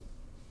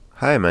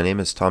Hi, my name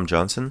is Tom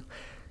Johnson.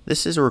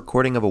 This is a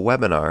recording of a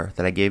webinar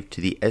that I gave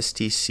to the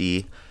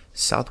STC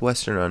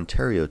Southwestern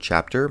Ontario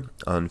chapter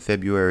on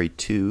February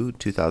 2,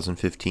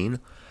 2015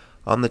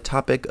 on the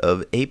topic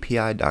of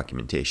API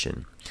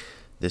documentation.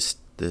 This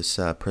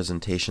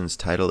presentation's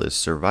title is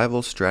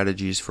Survival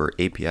Strategies for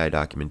API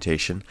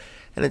Documentation,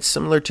 and it's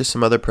similar to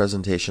some other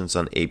presentations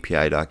on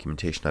API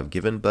documentation I've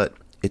given, but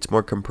it's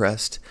more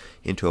compressed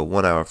into a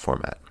 1-hour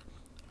format.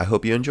 I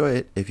hope you enjoy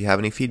it. If you have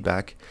any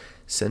feedback,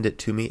 send it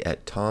to me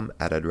at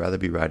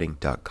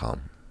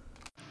tom@I'dRatherBeWriting.com.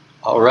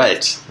 All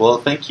right. Well,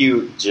 thank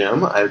you,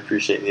 Jim. I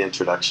appreciate the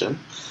introduction.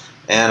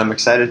 And I'm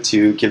excited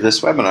to give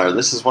this webinar.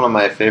 This is one of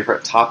my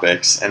favorite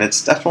topics, and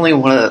it's definitely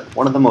one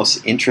of the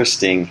most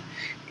interesting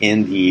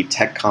in the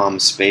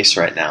TechCom space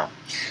right now.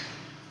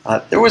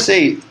 There was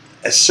a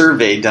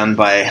survey done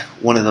by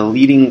one of the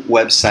leading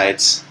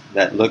websites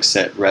that looks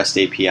at REST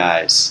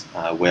APIs,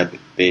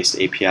 web-based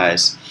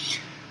APIs,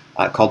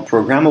 called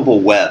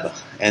Programmable Web.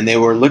 And they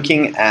were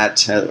looking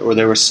at, or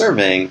they were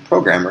surveying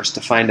programmers to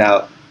find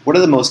out what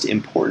are the most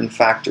important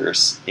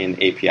factors in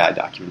API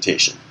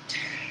documentation.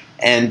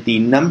 And the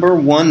number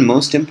one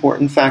most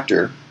important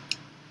factor,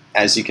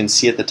 as you can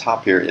see at the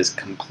top here, is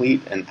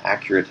complete and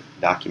accurate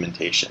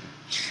documentation.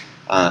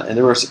 And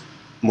there were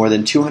more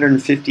than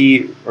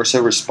 250 or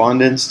so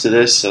respondents to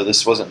this, so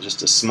this wasn't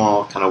just a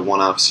small kind of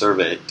one-off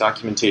survey.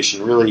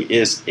 Documentation really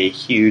is a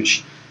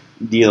huge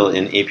deal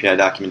in API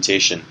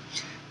documentation.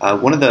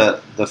 One of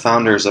the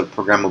founders of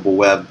Programmable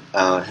Web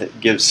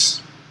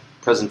gives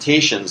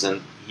presentations,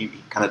 and he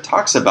kind of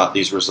talks about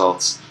these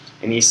results.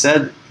 And he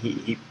said,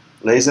 he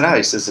lays it out.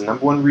 He says the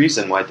number one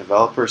reason why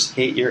developers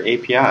hate your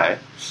API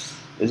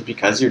is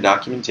because your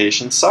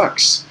documentation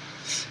sucks.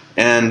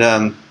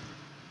 And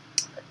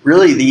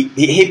really,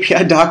 the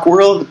API doc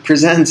world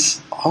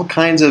presents all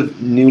kinds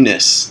of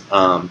newness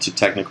to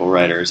technical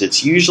writers.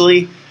 It's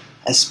usually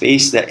a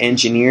space that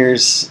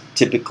engineers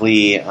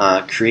typically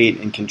create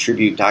and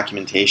contribute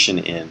documentation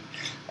in.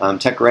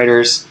 Tech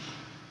writers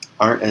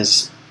aren't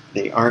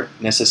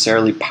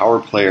necessarily power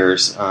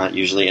players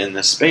usually in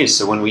this space.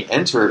 So when we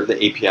enter the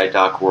API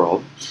doc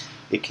world,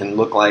 it can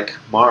look like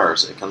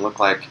Mars. It can look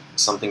like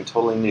something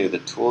totally new. The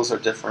tools are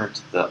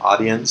different. The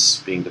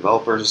audience, being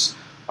developers,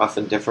 are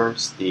often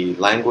different. The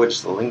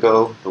language, the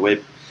lingo, the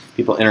way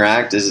people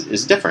interact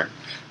is different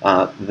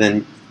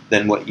than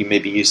what you may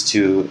be used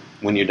to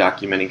when you're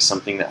documenting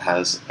something that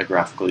has a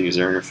graphical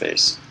user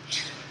interface.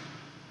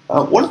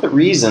 One of the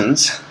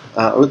reasons,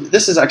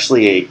 this is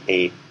actually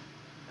a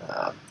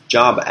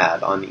job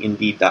ad on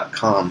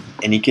Indeed.com,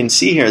 and you can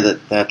see here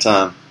that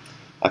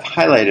I've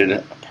highlighted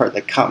a part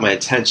that caught my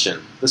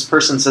attention. This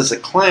person says the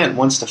client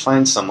wants to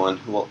find someone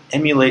who will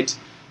emulate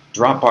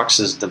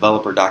Dropbox's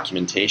developer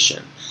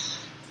documentation.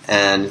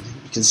 And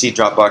you can see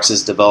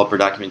Dropbox's developer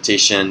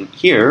documentation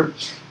here.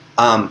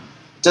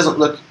 It doesn't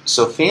look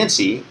so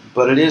fancy,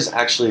 but it is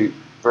actually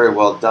very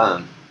well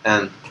done.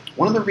 And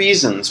one of the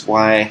reasons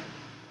why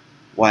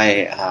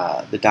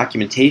the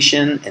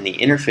documentation and the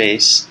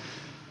interface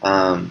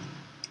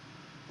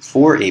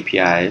for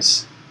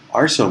APIs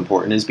are so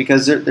important is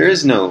because there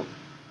is no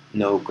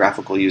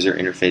graphical user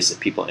interface that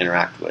people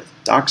interact with.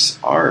 Docs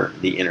are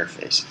the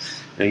interface.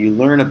 You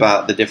learn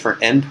about the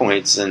different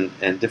endpoints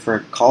and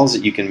different calls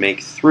that you can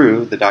make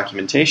through the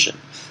documentation.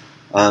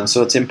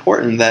 So it's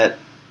important that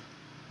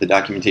the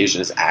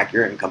documentation is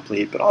accurate and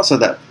complete, but also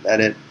that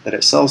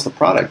it sells the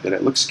product, that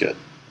it looks good,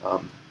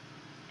 and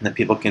that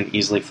people can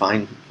easily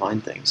find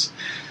things.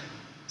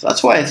 So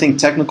that's why I think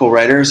technical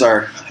writers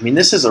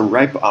this is a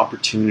ripe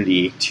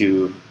opportunity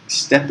to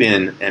step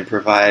in and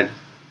provide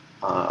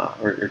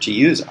or to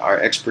use our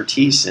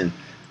expertise in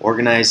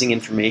organizing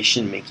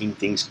information, making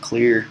things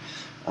clear,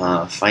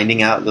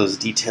 finding out those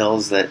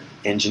details that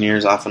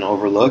engineers often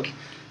overlook,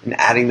 and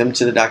adding them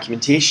to the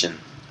documentation.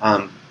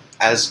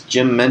 As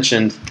Jim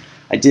mentioned,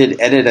 I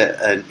did edit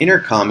an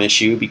intercom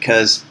issue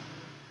because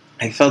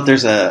I felt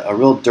there's a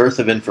real dearth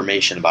of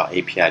information about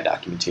API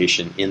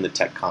documentation in the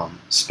TechCom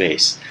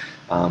space.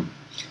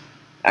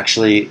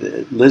 Actually,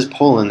 Liz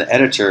Poland, the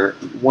editor,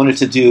 wanted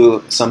to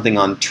do something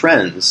on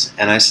trends,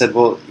 and I said,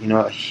 well,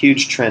 a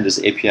huge trend is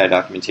API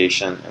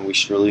documentation, and we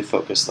should really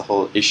focus the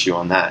whole issue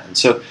on that. And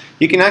so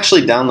you can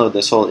actually download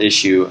this whole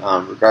issue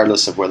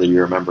regardless of whether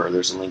you're a member.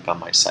 There's a link on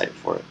my site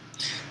for it.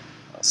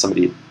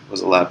 Somebody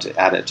was allowed to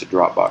add it to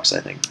Dropbox, I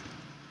think.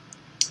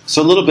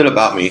 So a little bit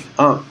about me.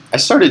 I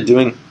started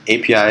doing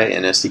API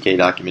and SDK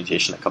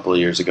documentation a couple of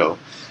years ago.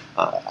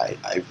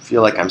 I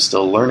feel like I'm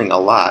still learning a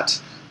lot,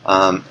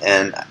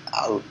 and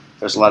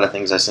there's a lot of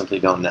things I simply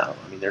don't know.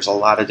 There's a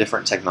lot of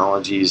different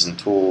technologies and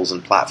tools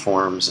and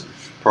platforms and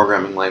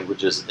programming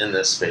languages in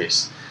this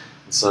space.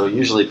 And so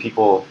usually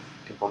people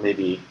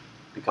maybe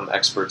become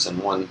experts in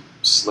one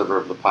sliver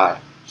of the pie.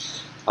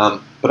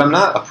 But I'm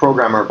not a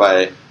programmer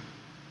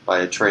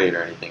by trade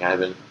or anything. I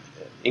have an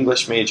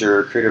English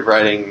major, creative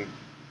writing,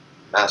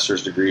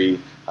 master's degree.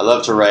 I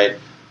love to write.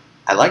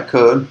 I like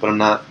code, but I'm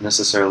not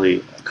necessarily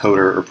a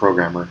coder or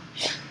programmer.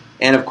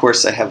 And of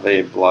course, I have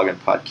a blog and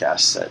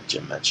podcast that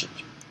Jim mentioned.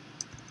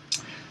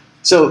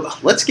 So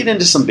let's get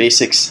into some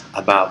basics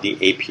about the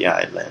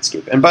API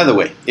landscape. And by the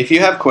way, if you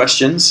have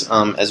questions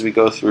as we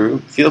go through,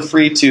 feel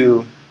free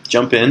to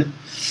jump in.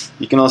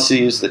 You can also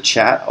use the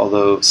chat,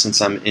 although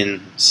since I'm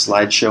in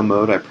slideshow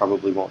mode, I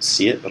probably won't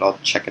see it, but I'll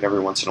check it every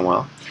once in a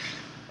while.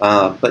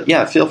 But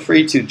yeah, feel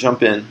free to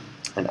jump in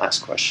and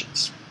ask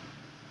questions.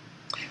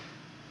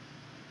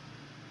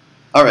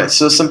 All right,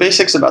 so some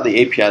basics about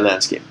the API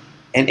landscape.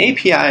 An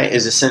API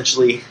is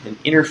essentially an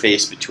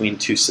interface between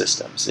two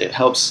systems. It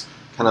helps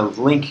kind of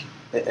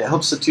it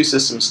helps the two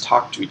systems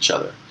talk to each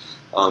other.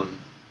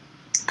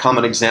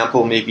 Common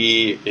example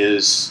maybe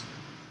is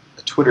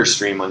a Twitter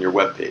stream on your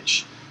web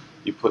page.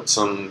 You put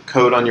some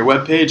code on your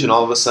web page, and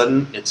all of a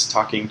sudden it's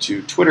talking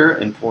to Twitter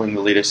and pulling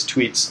the latest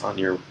tweets on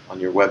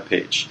your web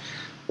page.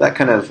 That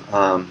kind of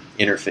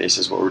interface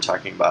is what we're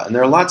talking about. And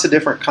there are lots of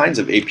different kinds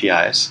of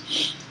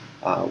APIs.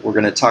 We're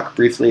going to talk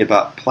briefly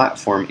about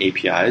platform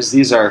APIs.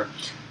 These are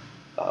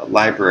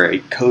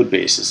library code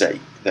bases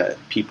that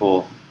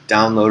people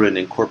download and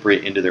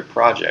incorporate into their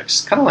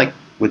projects. Kind of like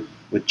with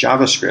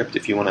JavaScript,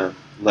 if you want to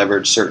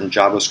leverage certain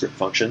JavaScript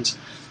functions,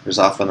 there's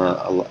often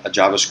a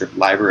JavaScript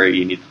library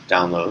you need to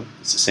download.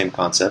 It's the same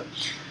concept.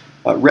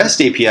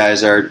 REST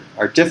APIs are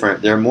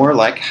different. They're more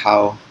like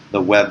how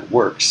the web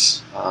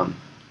works.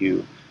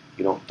 You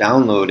don't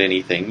download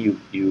anything.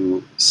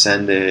 You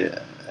send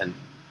a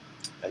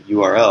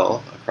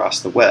URL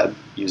across the web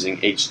using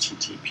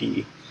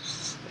HTTP,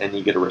 and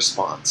you get a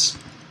response.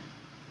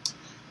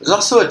 There's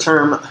also a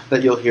term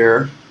that you'll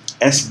hear,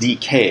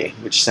 SDK,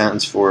 which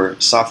stands for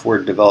Software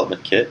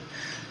Development Kit.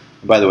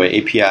 By the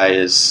way, API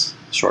is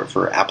short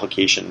for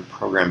Application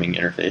Programming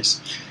Interface.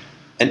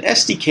 An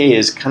SDK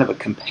is kind of a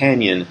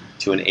companion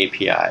to an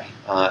API.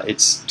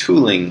 It's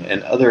tooling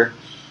and other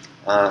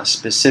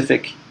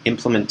specific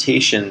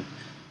implementation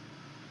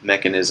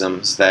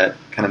mechanisms that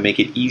kind of make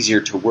it easier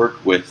to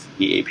work with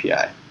the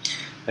API.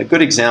 A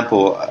good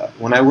example,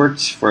 when I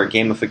worked for a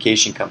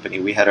gamification company,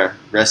 we had a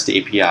REST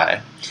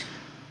API,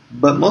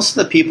 but most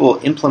of the people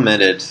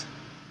implemented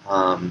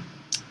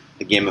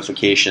the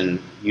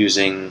gamification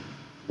using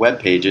web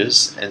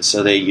pages, and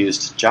so they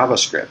used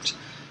JavaScript.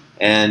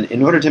 And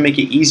in order to make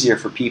it easier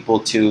for people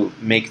to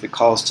make the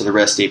calls to the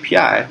REST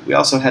API, we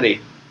also had a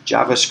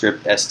JavaScript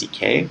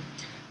SDK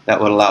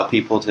that would allow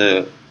people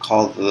to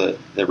call the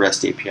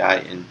REST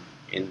API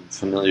in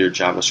familiar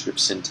JavaScript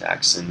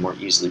syntax and more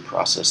easily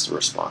process the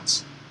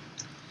response.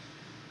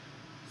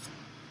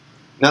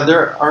 Now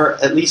there are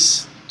at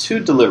least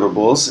two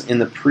deliverables. In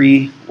the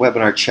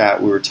pre-webinar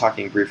chat we were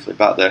talking briefly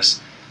about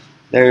this.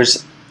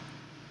 There's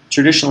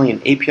traditionally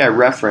an API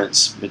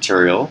reference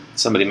material.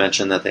 Somebody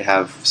mentioned that they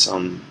have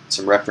some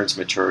reference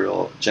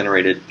material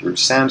generated through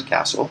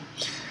Sandcastle.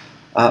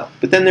 But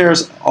then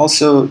there's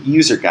also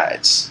user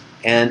guides.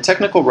 And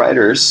technical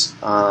writers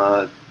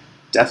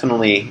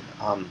definitely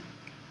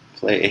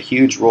play a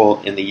huge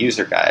role in the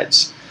user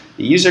guides.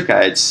 The user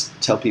guides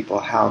tell people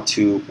how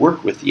to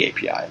work with the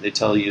API. They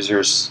tell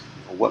users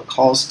what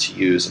calls to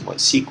use and what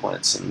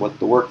sequence and what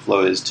the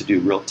workflow is to do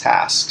real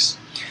tasks.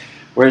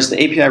 Whereas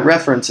the API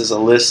reference is a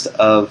list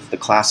of the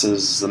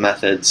classes, the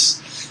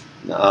methods,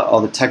 all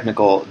the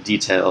technical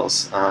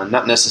details,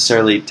 not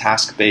necessarily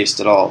task-based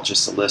at all,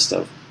 just a list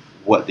of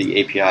what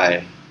the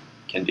API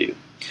can do.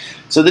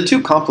 So the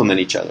two complement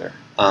each other.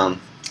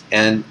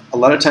 And a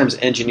lot of times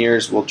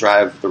engineers will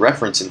drive the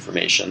reference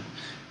information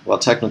while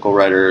technical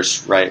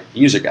writers write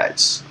user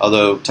guides,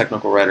 although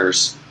technical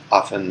writers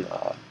often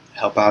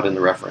help out in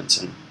the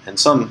reference, and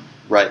some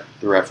write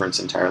the reference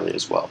entirely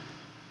as well.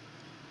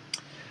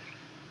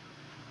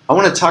 I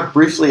want to talk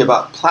briefly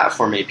about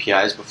platform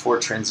APIs before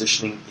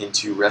transitioning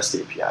into REST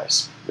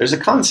APIs. There's a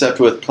concept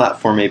with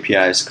platform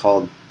APIs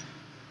called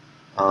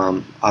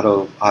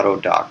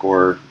AutoDoc,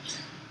 or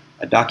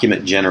a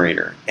document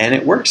generator, and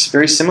it works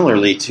very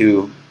similarly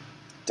to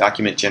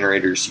document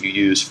generators you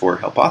use for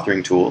help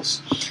authoring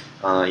tools.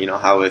 You know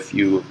how if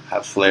you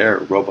have Flare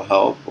or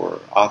RoboHelp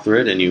or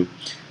Author-it and you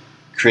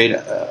create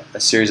a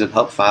series of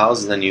help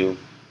files and then you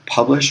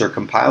publish or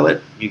compile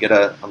it, you get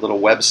a little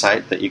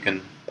website that you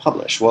can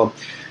publish. Well,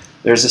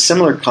 there's a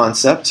similar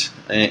concept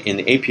in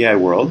the API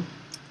world,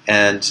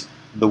 and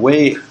the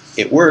way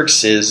it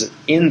works is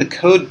in the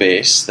code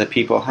base that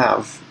people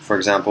have, for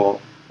example,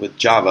 with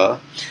Java,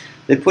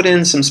 they put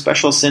in some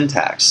special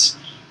syntax,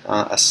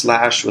 a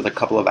slash with a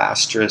couple of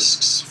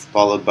asterisks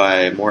followed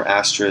by more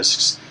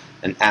asterisks,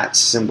 an @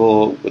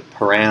 symbol with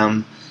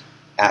param,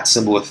 @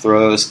 symbol with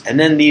throws, and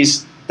then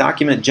these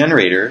document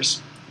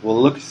generators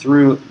will look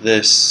through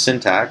this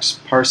syntax,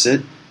 parse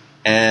it,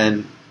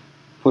 and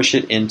push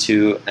it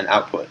into an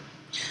output.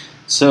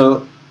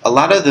 So a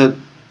lot of the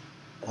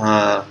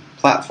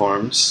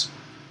platforms,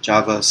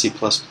 Java, C++,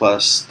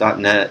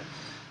 .NET,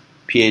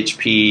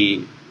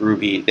 PHP,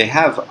 Ruby, they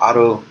have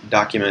auto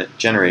document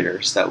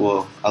generators that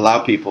will allow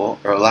people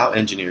or allow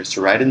engineers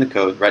to write in the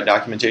code, write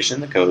documentation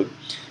in the code,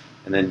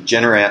 and then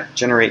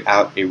generate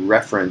out a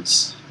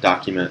reference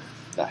document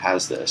that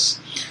has this.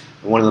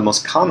 And one of the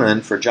most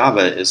common for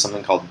Java is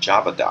something called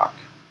JavaDoc.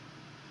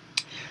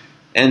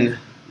 And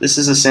this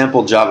is a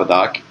sample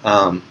JavaDoc,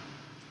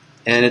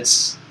 and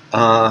it's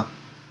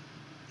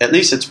at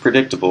least it's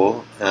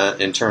predictable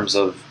in terms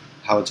of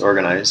how it's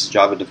organized.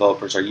 Java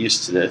developers are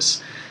used to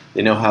this.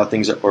 They know how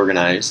things are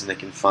organized and they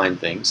can find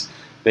things.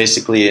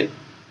 Basically, it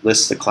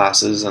lists the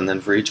classes, and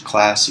then for each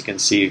class you can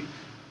see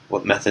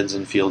what methods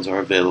and fields are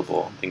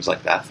available, things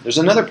like that. There's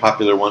another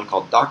popular one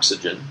called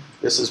Doxygen.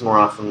 This is more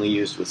often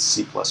used with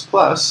C++,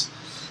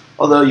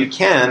 although you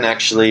can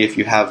actually, if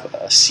you have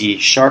a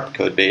C#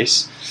 code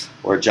base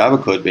or a Java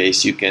code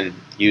base, you can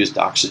use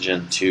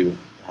Doxygen to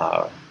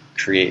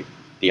create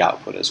the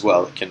output as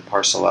well. It can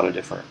parse a lot of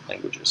different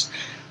languages.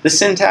 The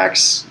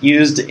syntax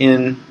used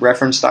in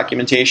reference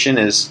documentation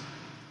is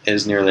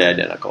nearly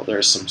identical. There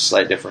are some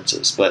slight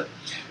differences, but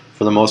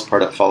for the most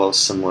part it follows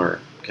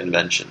similar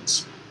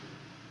conventions.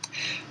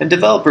 And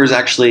developers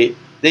actually,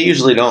 they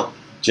usually don't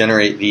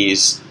generate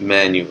these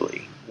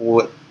manually.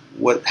 What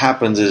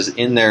happens is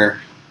in their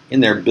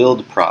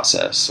build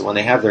process, so when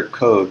they have their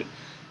code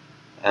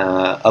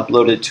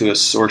uploaded to a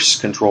source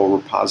control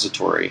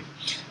repository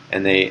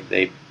and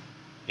they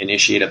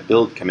initiate a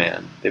build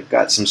command, they've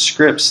got some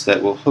scripts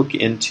that will hook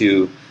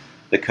into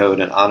the code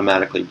and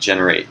automatically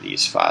generate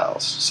these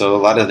files. So a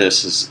lot of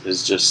this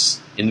is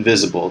just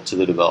invisible to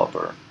the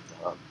developer.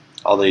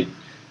 All they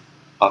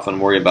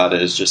often worry about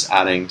is just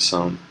adding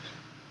some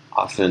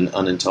often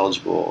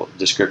unintelligible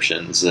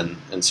descriptions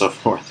and so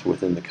forth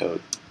within the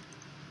code.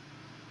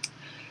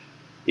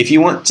 If you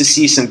want to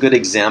see some good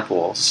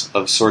examples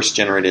of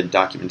source-generated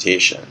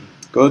documentation,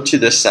 go to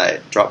this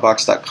site,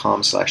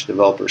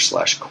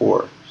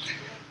 dropbox.com/developer/core.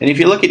 And if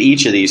you look at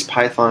each of these,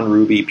 Python,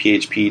 Ruby,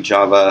 PHP,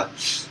 Java,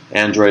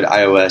 Android,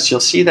 iOS,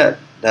 you'll see that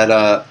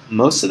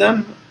most of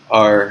them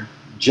are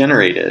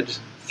generated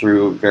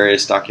through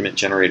various document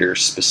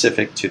generators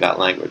specific to that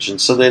language.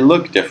 And so they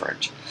look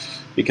different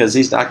because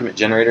these document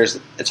generators,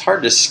 it's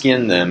hard to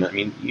skin them. I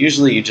mean,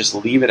 usually you just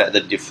leave it at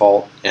the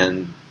default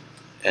and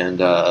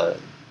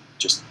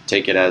just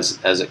take it as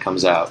it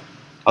comes out,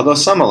 although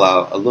some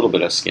allow a little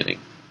bit of skinning.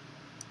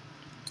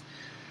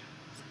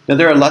 Now,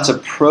 there are lots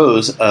of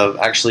pros of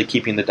actually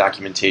keeping the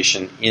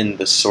documentation in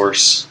the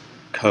source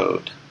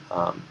code.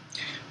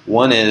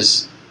 One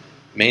is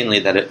mainly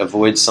that it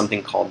avoids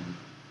something called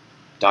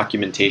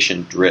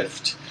documentation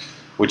drift,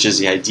 which is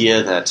the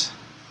idea that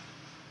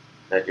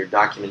your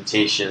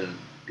documentation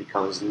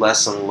becomes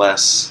less and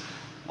less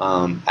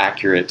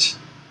accurate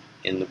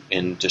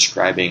in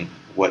describing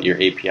what your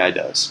API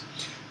does.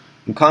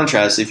 In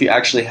contrast, if you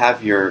actually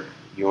have your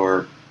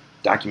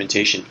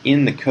documentation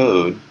in the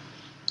code,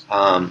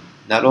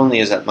 not only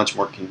is that much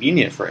more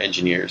convenient for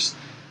engineers,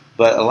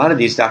 but a lot of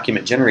these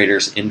document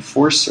generators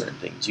enforce certain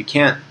things. You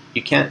can't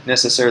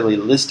necessarily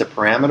list a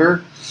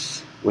parameter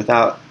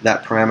without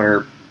that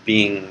parameter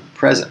being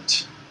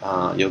present.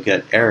 You'll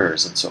get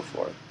errors and so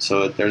forth.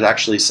 So there's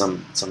actually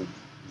some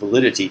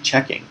validity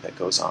checking that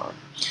goes on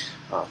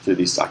through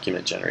these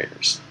document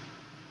generators.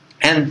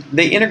 And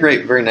they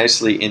integrate very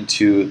nicely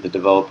into the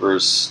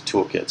developers'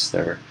 toolkits.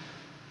 They're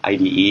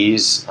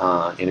IDEs,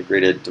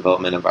 integrated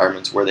development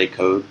environments where they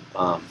code,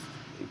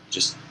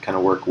 just kind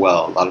of work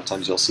well. A lot of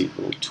times you'll see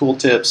little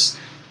tooltips.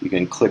 You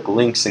can click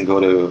links and go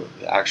to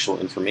the actual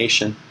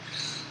information.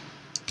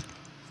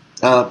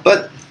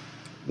 But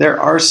there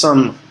are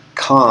some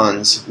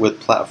cons with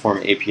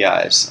platform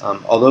APIs.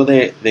 Although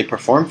they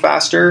perform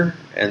faster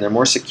and they're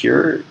more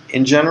secure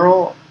in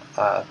general,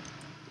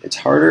 it's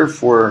harder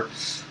for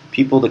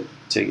people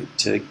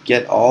to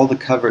get all the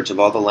coverage of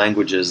all the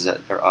languages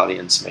that their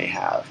audience may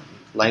have.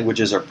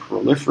 Languages are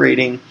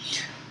proliferating,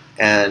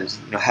 and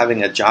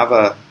having a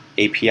Java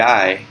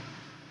API,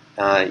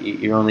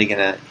 you're only going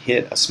to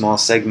hit a small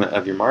segment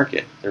of your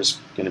market. There's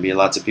going to be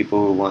lots of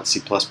people who want C++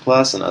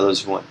 and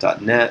others who want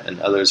 .NET and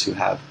others who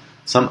have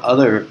some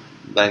other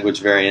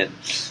language variant.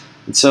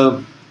 And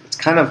so it's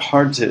kind of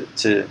hard to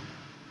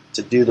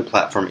do the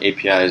platform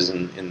APIs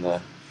in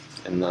the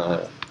kind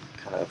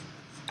of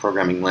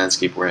programming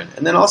landscape we're in.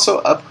 And then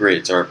also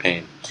upgrades are a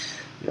pain.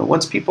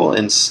 Once people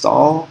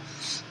install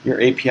your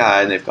API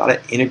and they've got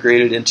it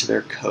integrated into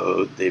their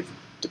code, they've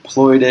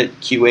deployed it,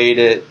 QA'd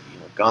it,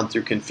 gone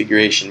through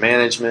configuration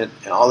management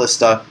and all this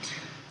stuff,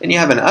 then you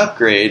have an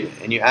upgrade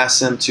and you ask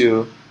them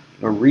to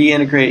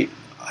reintegrate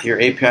your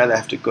API. They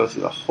have to go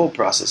through the whole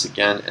process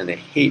again, and they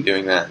hate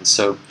doing that. And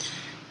so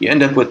you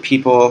end up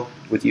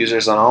with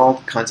users on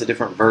all kinds of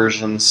different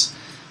versions,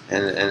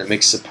 and it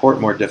makes support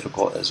more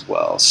difficult as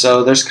well.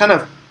 So there's kind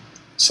of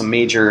some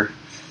major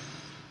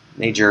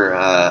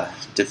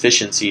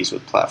deficiencies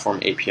with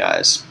platform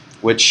APIs,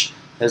 which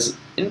has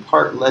in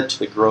part led to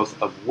the growth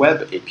of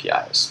web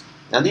APIs.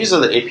 Now, these are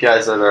the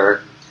APIs that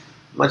are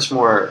much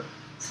more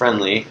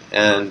friendly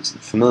and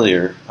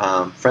familiar,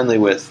 friendly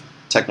with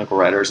technical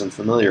writers and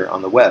familiar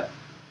on the web.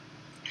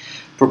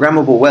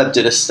 Programmable Web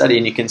did a study,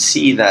 and you can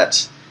see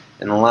that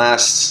in the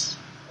last,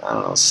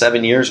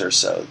 7 years or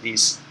so,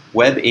 these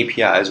web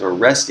APIs, or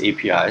REST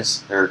APIs,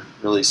 they're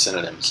really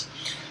synonyms,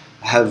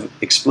 have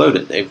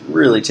exploded. They've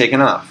really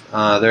taken off.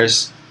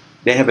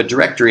 They have a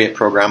directory at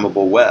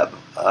Programmable Web,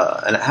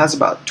 and it has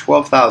about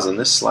 12,000.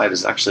 This slide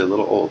is actually a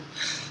little old.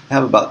 They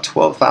have about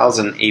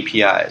 12,000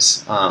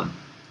 APIs.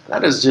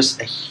 That is just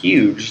a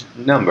huge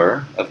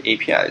number of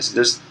APIs.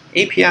 There's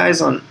APIs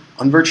on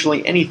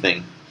virtually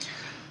anything.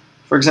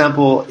 For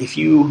example, I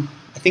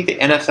think the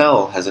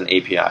NFL has an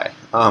API.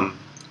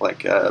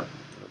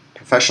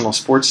 Professional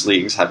sports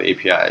leagues have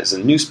APIs,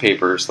 and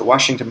newspapers. The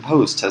Washington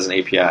Post has an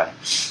API.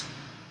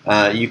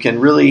 You can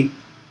really,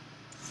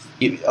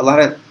 a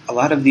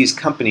lot of these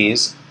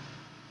companies,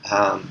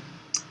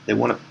 they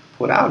want to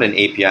put out an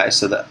API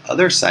so that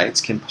other sites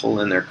can pull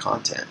in their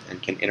content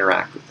and can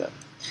interact with them.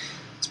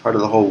 It's part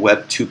of the whole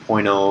Web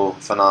 2.0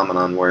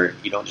 phenomenon, where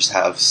you don't just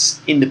have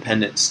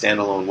independent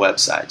standalone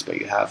websites, but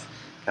you have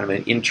kind of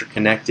an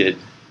interconnected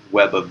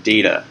web of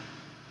data,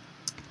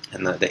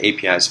 and the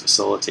APIs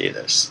facilitate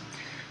this.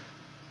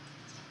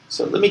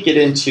 So let me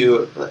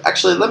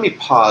let me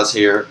pause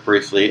here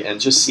briefly and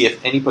just see if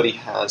anybody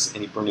has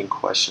any burning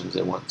questions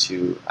they want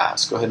to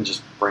ask. Go ahead and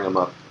just bring them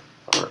up.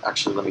 Or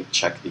actually, let me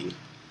check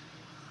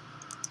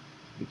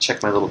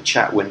my little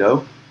chat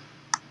window.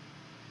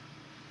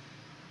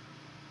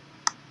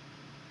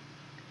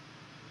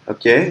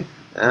 Okay,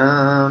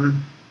 let's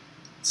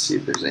see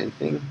if there's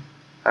anything.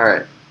 All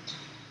right.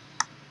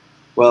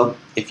 Well,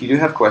 if you do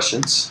have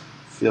questions,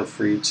 feel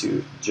free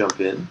to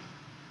jump in,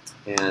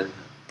 and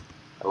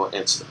I will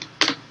answer them.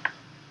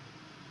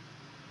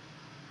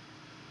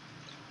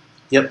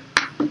 Yep,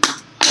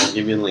 I'll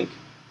give you a link.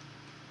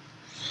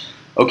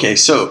 Okay,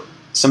 so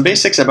some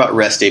basics about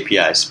REST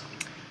APIs.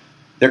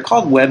 They're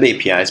called web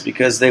APIs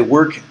because they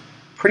work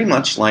pretty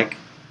much like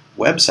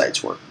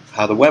websites work,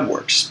 how the web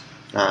works.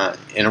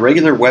 In a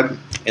regular web,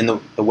 in the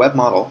web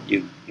model,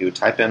 you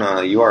type in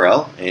a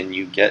URL and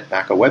you get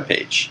back a web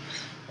page.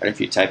 And if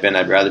you type in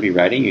 "I'd rather be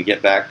writing," you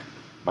get back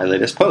my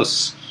latest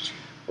posts.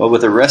 Well,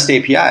 with a REST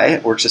API,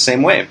 it works the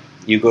same way.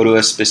 You go to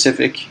a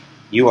specific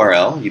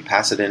URL, you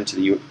pass it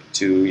into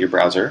your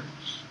browser,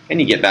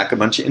 and you get back a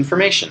bunch of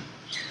information.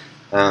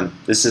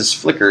 This is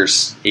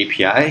Flickr's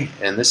API,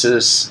 and this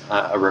is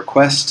a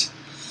request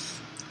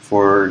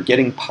for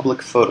getting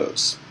public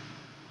photos.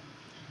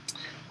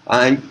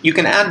 You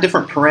can add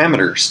different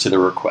parameters to the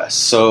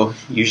request. So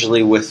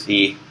usually with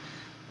the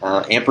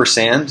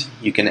ampersand,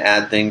 you can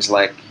add things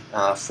like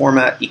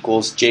format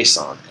equals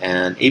JSON,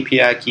 and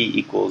API key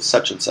equals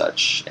such and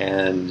such,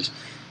 and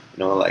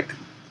like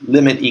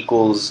limit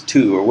equals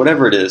 2, or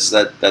whatever it is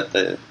that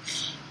the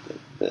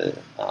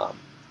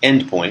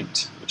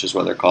endpoint, which is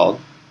what they're called,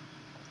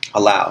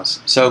 allows.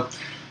 So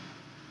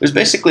there's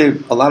basically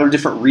a lot of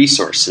different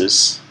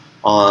resources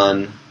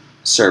on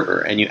server,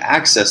 and you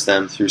access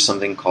them through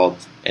something called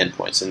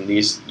endpoints. And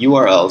these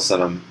URLs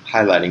that I'm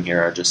highlighting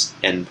here are just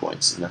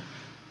endpoints, and the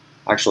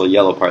actual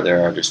yellow part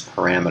there are just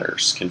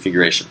parameters,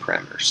 configuration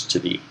parameters to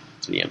the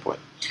endpoint.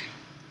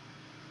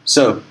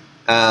 So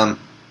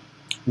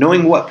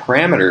knowing what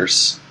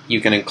parameters you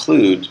can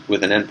include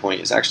with an endpoint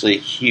is actually a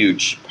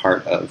huge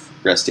part of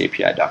REST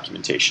API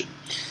documentation.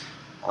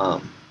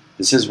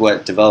 This is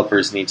what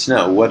developers need to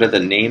know. What are the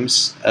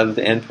names of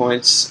the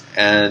endpoints,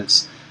 and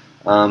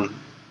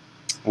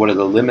what are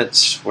the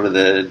limits? What are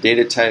the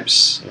data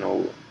types?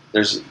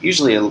 There's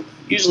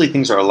usually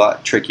things are a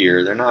lot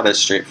trickier. They're not as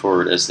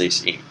straightforward as they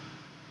seem.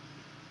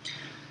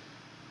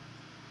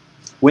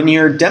 When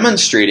you're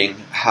demonstrating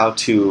how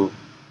to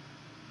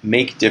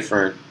make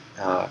different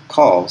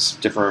calls,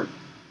 different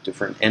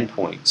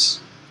endpoints.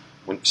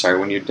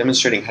 When you're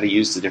demonstrating how to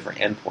use the different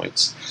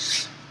endpoints,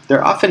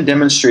 they're often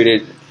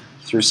demonstrated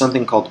through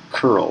something called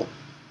curl.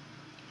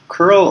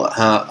 Curl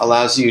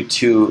allows you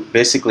to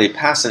basically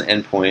pass an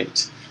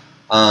endpoint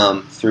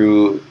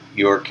through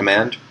your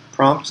command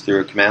prompt,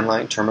 through a command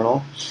line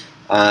terminal.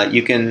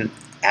 You can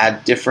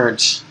add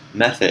different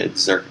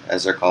methods,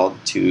 as they're called,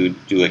 to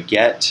do a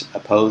get, a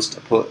post,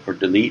 a put, or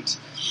delete.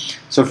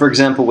 So for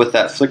example, with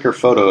that Flickr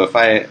photo, if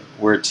I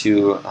were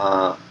to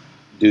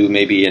do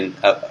maybe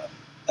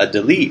a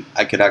delete,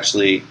 I could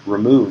actually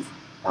remove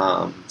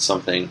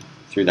something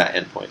through that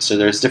endpoint. So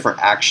there's different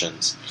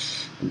actions.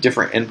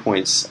 Different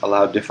endpoints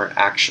allow different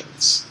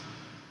actions.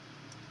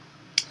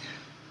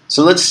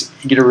 So let's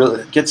get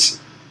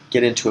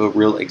into a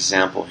real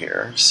example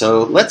here.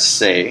 So let's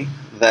say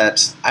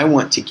that I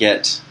want to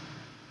get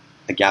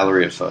a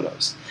gallery of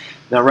photos.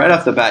 Now right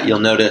off the bat, you'll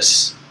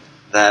notice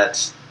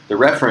that the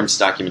reference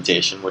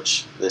documentation,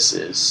 which this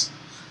is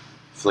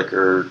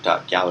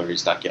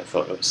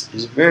flickr.galleries.getPhotos,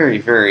 is very,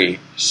 very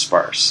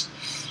sparse.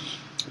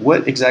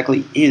 What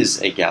exactly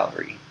is a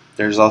gallery?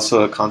 There's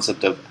also a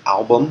concept of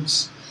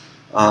albums,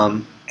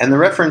 and the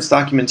reference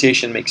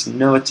documentation makes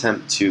no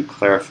attempt to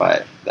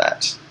clarify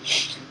that.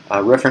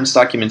 Reference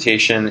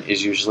documentation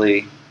is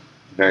usually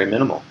very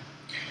minimal.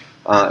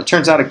 It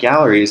turns out a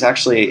gallery is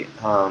actually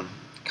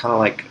kind of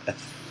like a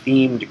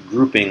themed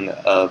grouping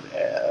of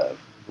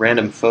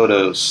random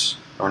photos,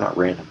 or not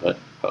random, but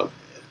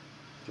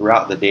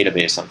throughout the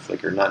database on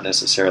Flickr, not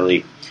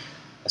necessarily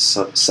a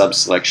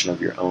sub-selection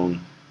of your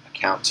own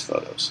account's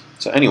photos.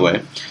 So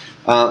anyway,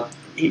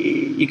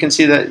 you can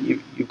see that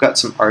you've got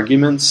some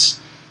arguments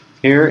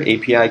here: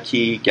 API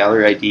key,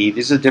 gallery ID.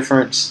 These are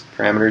different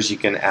parameters you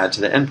can add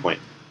to the endpoint.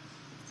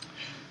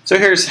 So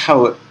here's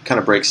how it kind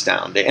of breaks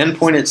down. The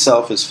endpoint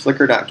itself is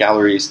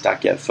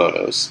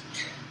flickr.galleries.getPhotos.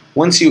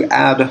 Once you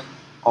add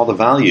all the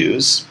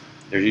values,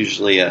 there's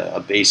usually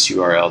a base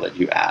URL that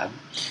you add.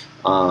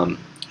 And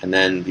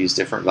then these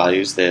different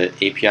values, the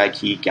API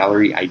key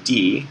gallery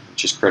ID,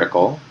 which is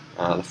critical,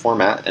 the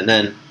format, and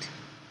then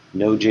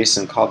no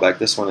JSON callback.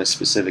 This one is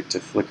specific to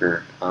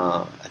Flickr.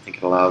 I think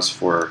it allows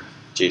for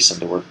JSON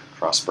to work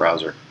across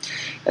browser.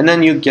 And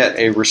then you get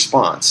a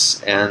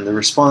response. And the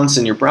response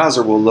in your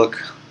browser will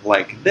look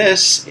like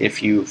this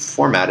if you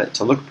format it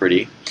to look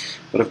pretty.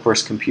 But of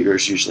course,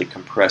 computers usually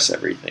compress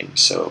everything.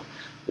 So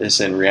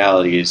this in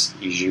reality is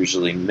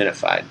usually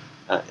minified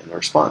in the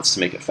response to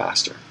make it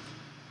faster.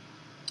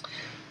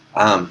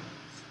 Now,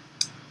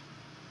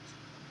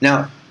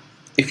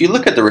 if you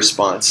look at the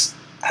response,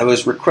 I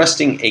was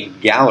requesting a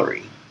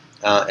gallery.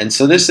 And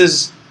so this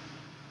is,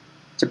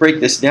 to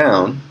break this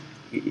down,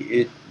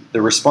 the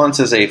response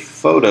is a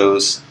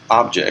photos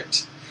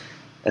object.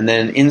 And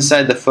then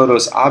inside the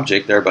photos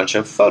object, there are a bunch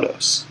of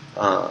photos.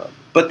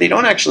 But they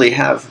don't actually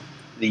have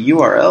the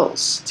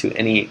URLs to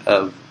any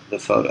of the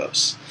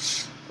photos.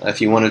 If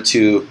you wanted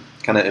to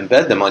kind of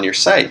embed them on your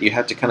site, you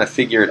have to kind of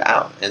figure it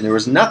out. And there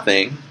was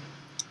nothing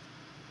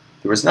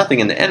in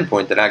the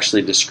endpoint that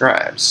actually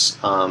describes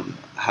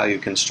how you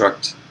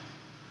construct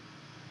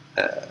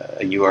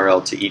a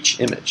URL to each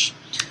image.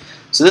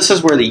 So this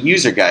is where the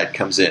user guide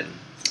comes in.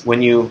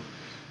 When you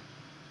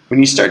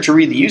start to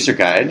read the user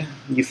guide,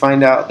 you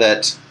find out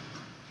that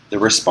the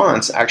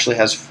response actually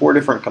has 4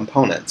 different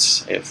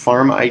components: a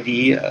farm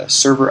ID, a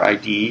server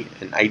ID,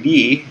 an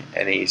ID,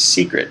 and a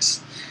secret.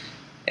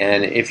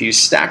 And if you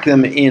stack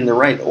them in the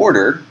right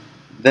order,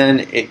 then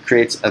it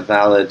creates a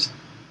valid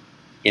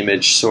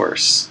image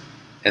source.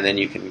 And then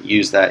you can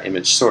use that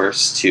image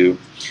source to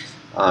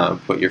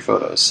put your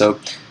photos. So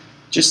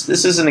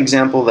this is an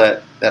example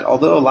that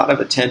although a lot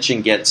of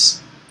attention gets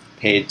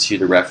paid to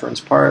the reference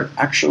part,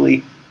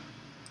 actually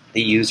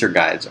the user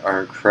guides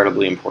are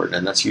incredibly important,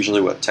 and that's usually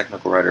what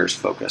technical writers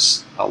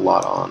focus a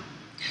lot on.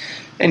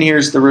 And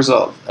here's the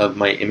result of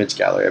my image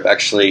gallery. I've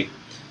actually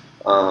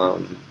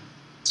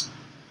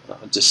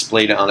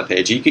displayed it on a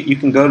page. You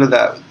can go to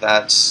that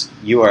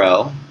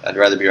URL at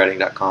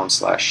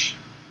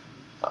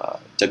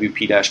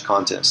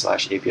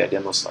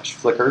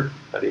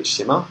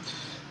wp-content/api-demo/flickr.html,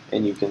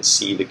 and you can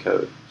see the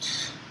code.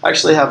 I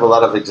actually have a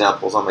lot of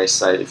examples on my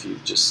site. If you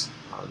just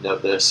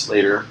note this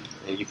later,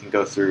 and you can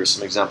go through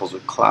some examples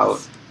with Cloud,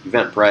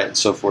 Eventbrite, and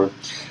so forth.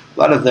 A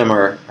lot of them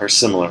are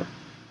similar.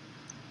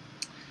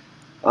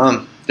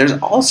 There's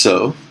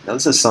also, now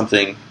this is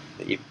something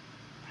that you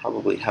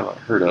probably haven't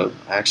heard of.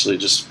 I actually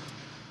was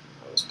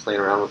playing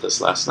around with this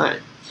last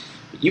night.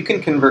 You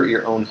can convert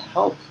your own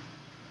help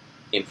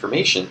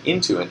information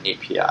into an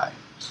API.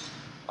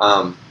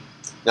 Now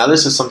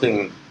this is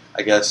something,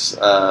 I guess,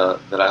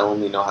 that I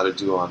only know how to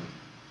do on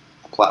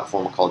a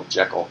platform called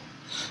Jekyll,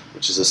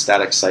 which is a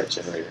static site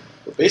generator.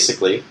 But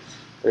basically,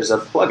 there's a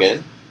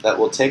plugin that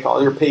will take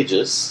all your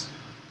pages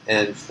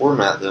and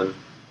format them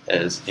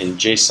as in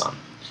JSON.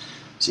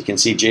 So you can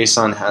see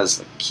JSON has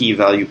the key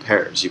value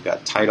pairs. You've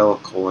got title,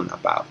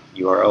 about,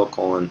 URL,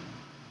 and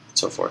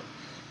so forth.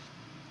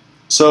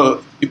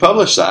 So you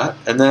publish that,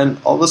 and then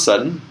all of a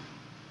sudden,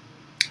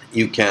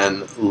 you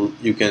can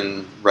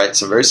write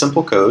some very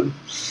simple code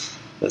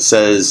that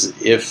says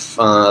if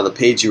the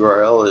page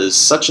URL is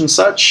such and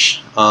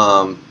such,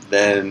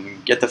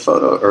 then get the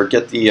photo or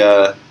get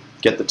the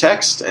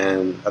text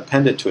and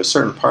append it to a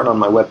certain part on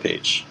my web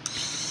page.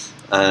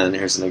 And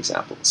here's an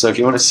example. So if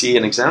you want to see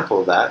an example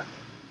of that,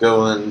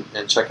 go and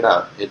check it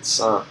out. It's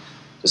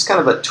just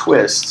kind of a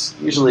twist.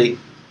 Usually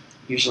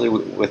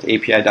with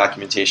API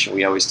documentation,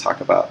 we always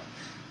talk about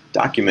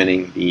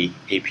documenting the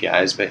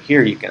APIs, but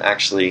here you can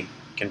actually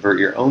convert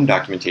your own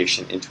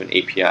documentation into an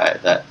API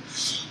that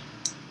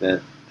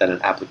an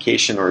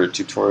application or a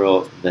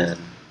tutorial then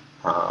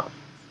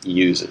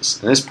uses.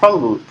 And it's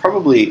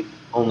probably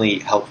only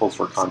helpful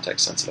for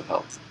context-sensitive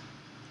help.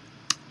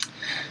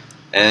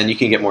 And you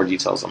can get more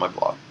details on my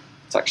blog.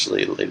 It's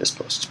actually the latest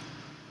post.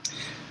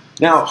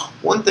 Now,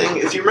 one thing,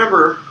 if you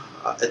remember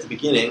at the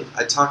beginning,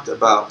 I talked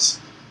about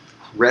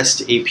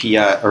REST API,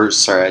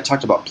 I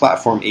talked about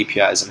platform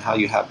APIs and how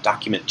you have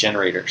document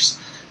generators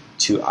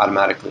to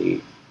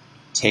automatically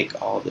take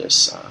all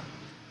this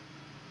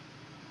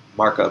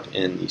markup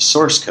in the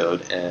source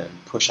code and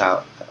push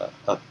out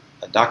a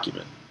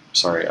document.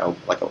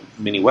 Like a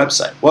mini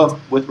website. Well,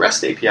 with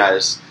REST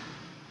APIs,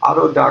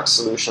 auto-doc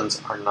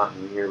solutions are not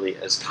nearly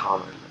as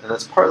common. And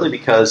that's partly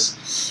because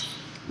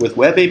with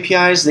web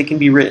APIs, they can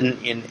be written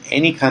in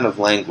any kind of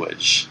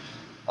language.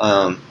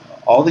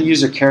 All the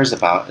user cares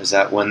about is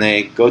that when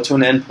they go to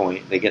an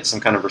endpoint, they get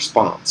some kind of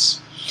response.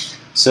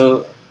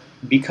 So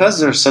because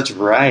there's such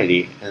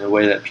variety in the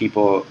way that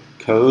people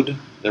code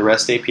the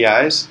REST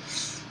APIs,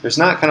 there's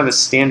not kind of a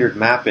standard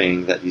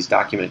mapping that these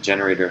document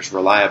generators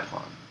rely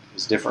upon.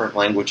 Because different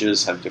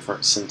languages have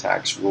different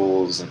syntax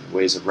rules and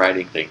ways of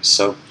writing things.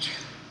 So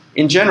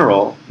in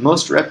general,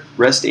 most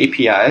REST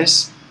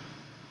APIs,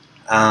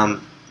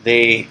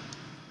 they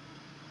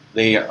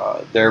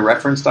their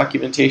reference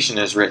documentation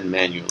is written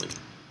manually.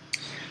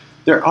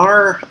 There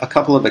are a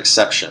couple of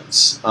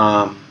exceptions,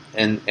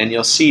 and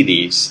you'll see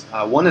these.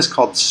 One is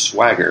called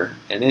Swagger,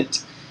 and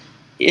it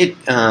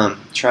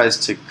tries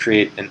to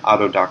create an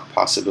autodoc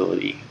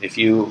possibility. If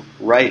you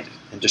write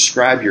and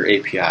describe your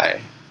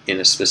API in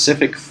a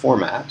specific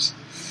format,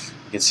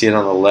 you can see it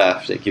on the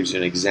left. It gives you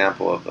an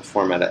example of the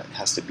format it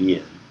has to be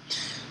in.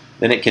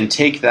 Then it can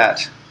take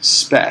that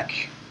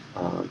spec,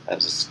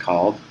 as it's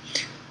called,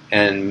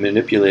 and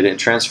manipulate it and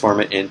transform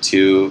it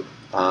into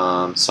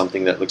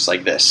something that looks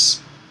like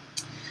this.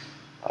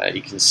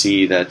 You can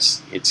see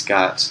that it's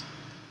got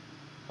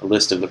a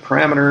list of the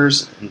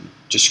parameters, and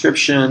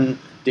description,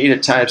 data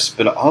types,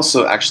 but it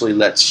also actually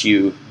lets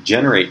you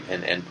generate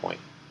an endpoint.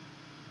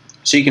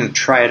 So you can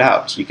try it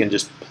out. You can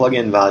just plug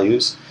in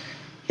values,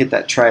 hit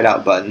that try it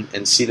out button,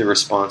 and see the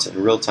response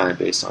in real time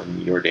based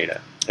on your data.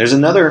 There's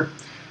another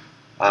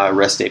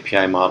REST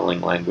API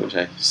modeling language,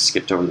 I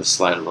skipped over this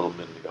slide a little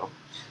minute ago,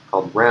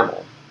 called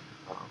RAML,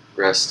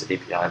 REST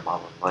API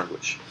modeling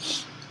language.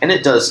 And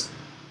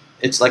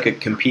it's like a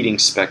competing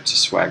spec to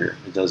Swagger.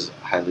 It does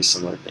highly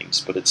similar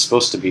things, but it's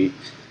supposed to be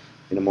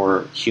in a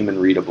more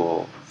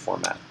human-readable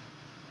format.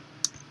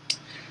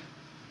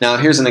 Now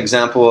here's an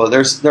example.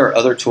 There are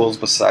other tools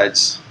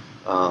besides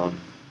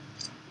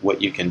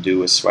what you can do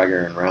with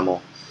Swagger and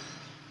RAML.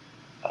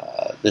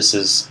 This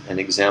is an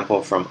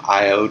example from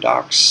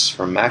IODocs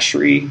from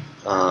Mashery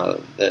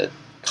that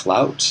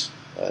Clout,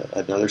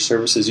 another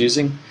service, is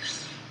using.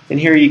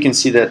 And here you can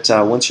see that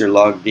once you're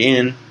logged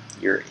in,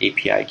 your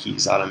API key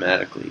is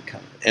automatically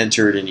kind of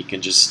entered, and you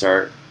can just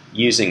start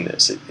using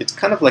this. It's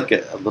kind of like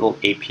a little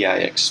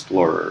API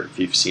explorer, if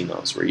you've seen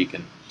those, where you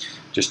can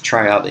just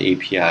try out the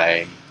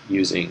API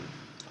using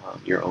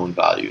your own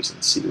values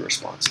and see the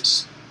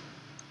responses.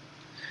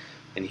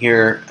 And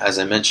here, as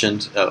I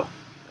mentioned,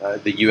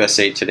 the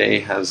USA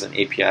Today has an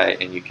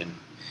API, and you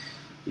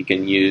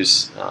can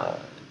use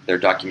their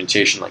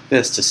documentation like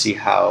this to see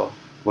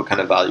what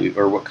kind of value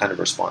or what kind of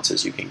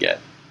responses you can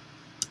get.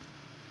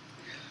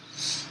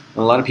 And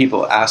a lot of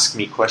people ask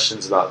me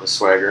questions about the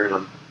Swagger, and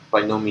I'm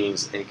by no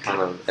means any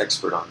kind of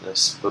expert on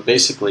this, but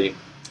basically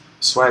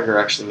Swagger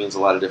actually means a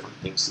lot of different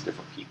things to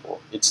different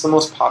people. It's the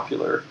most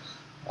popular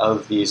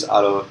of these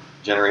auto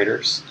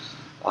generators,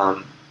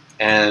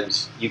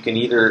 and you can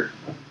either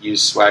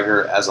use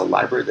Swagger as a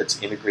library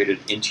that's integrated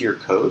into your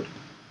code,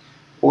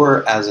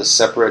 or as a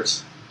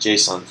separate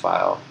JSON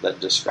file that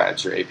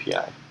describes your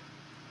API.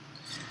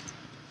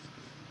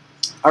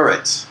 All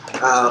right,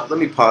 let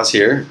me pause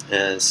here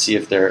and see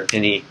if there are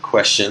any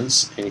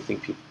questions,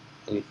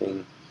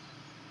 anything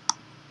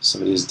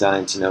somebody's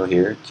dying to know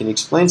here. Can you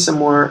explain some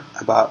more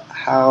about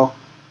how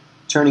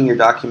turning your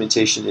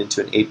documentation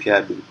into an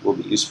API will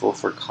be useful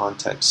for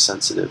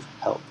context-sensitive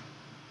help?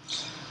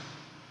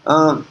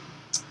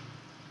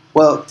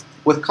 Well,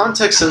 with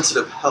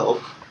context-sensitive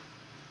help,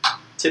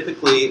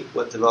 typically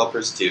what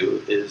developers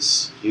do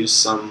is use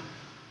some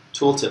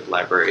tooltip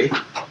library,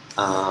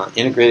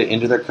 integrate it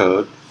into their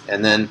code,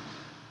 and then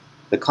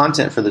the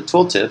content for the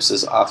tooltips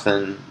is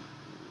often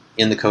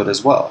in the code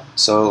as well.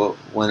 So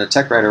when a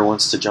tech writer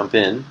wants to jump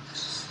in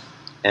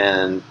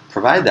and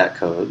provide that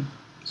code,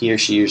 he or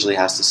she usually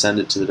has to send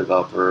it to the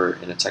developer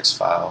in a text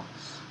file,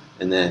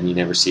 and then you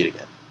never see it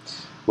again.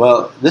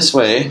 Well, this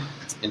way,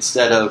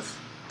 instead of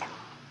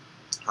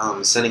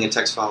sending a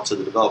text file to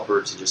the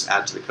developer to just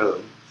add to the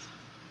code,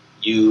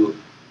 you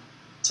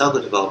tell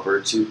the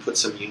developer to put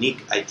some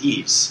unique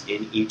IDs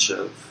in each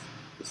of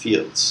the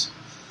fields.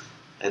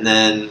 And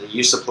then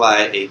you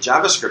supply a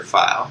JavaScript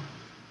file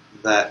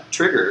that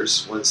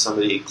triggers when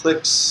somebody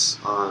clicks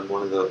on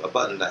a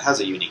button that has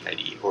a unique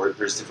ID, or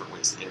there's different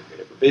ways to integrate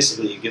it. But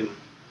basically, you give them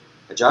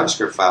a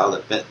JavaScript file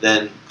that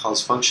then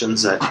calls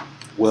functions that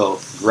will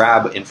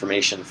grab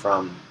information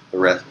from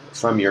your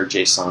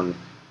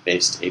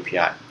JSON-based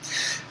API.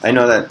 I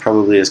know that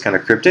probably is kind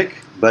of cryptic,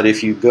 but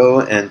if you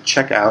go and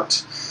check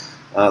out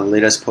the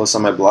latest posts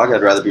on my blog,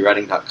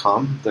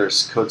 I'dRatherBeWriting.com,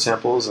 there's code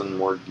samples and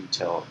more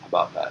detail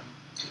about that.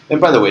 And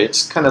by the way,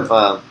 it's just kind of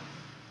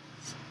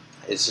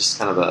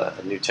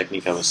a new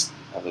technique I was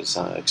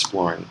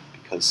exploring,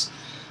 because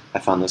I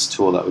found this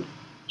tool that would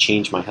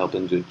change my help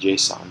into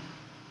JSON.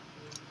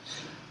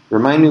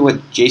 Remind me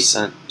what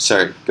JSON.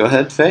 Sorry, go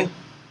ahead, Faye.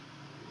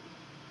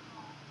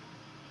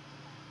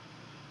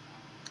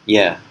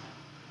 Yeah.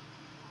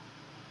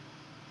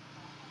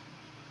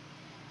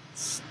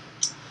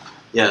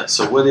 Yeah.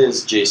 So what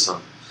is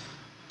JSON?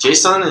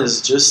 JSON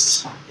is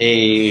just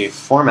a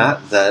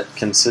format that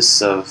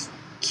consists of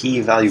key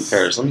value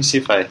pairs. Let me see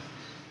if I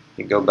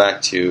can go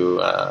back to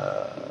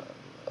a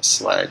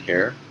slide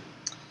here.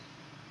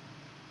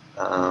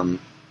 There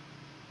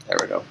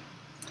we go.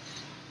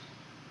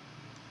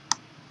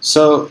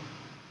 So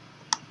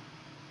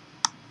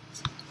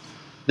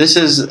this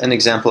is an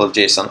example of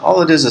JSON.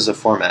 All it is a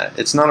format.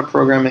 It's not a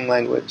programming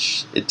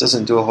language. It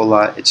doesn't do a whole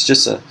lot. It's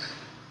just a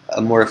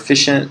more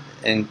efficient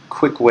and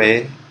quick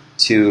way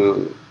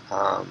to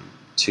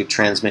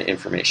transmit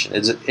information.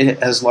 It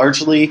has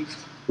largely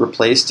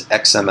replaced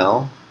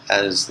XML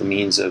as the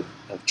means of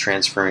of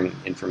transferring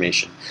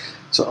information.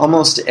 So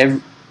almost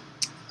every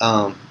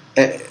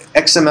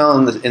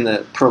XML in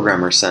the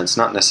programmer sense,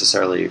 not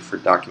necessarily for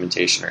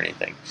documentation or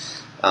anything.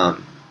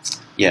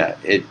 Yeah,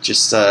 it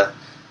just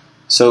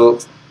so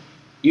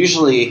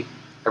usually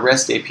a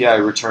REST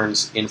API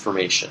returns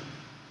information,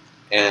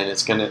 and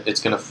it's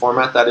gonna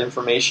format that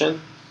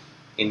information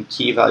in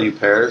key value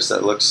pairs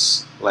that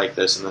looks like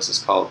this, and this is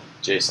called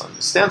JSON.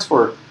 It stands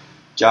for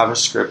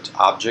JavaScript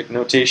Object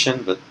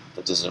Notation, but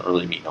that doesn't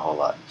really mean a whole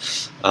lot.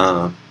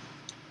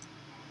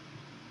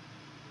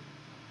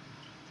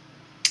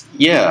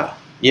 Yeah,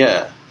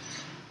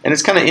 and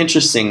it's kind of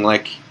interesting,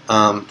 like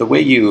the way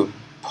you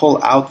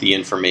pull out the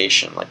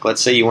information. Like,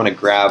 let's say you want to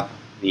grab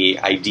the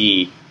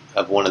ID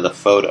of one of the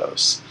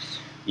photos.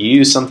 You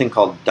use something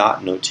called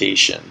dot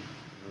notation.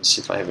 Let's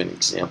see if I have an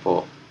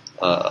example.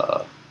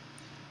 I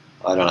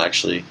don't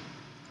actually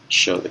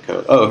show the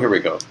code. Oh, here we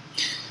go.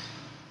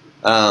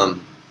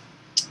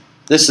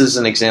 This is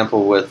an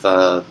example with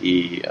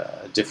the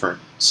different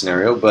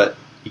scenario, but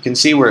you can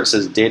see where it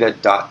says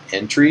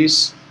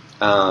data.entries.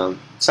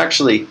 It's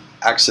actually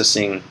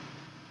accessing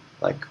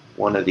like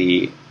one of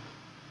the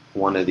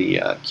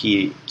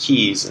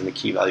keys in the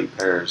key value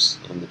pairs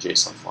in the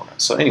JSON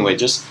format. So anyway,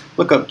 just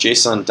look up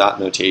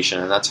JSON.notation,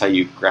 and that's how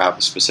you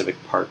grab specific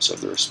parts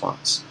of the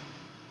response.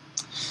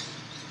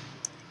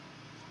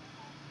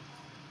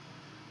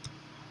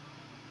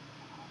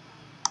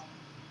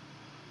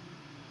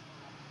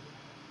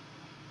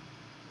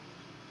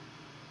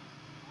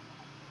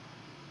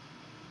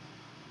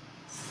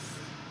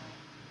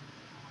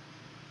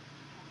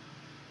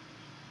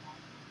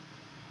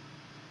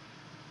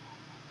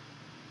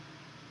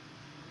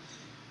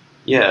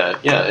 Yeah,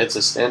 it's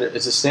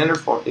a standard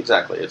form.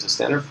 Exactly, it's a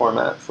standard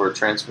format for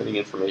transmitting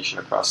information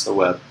across the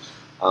web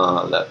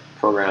that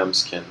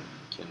programs can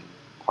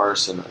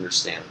parse and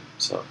understand.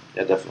 So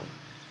yeah, definitely.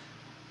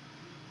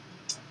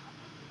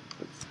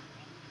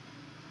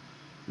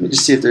 Let me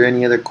just see if there are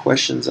any other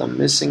questions I'm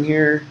missing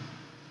here.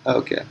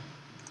 Okay.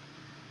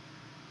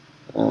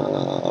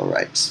 All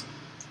right.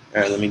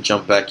 All right. Let me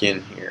jump back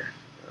in here.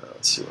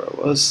 Let's see where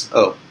I was.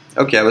 Oh,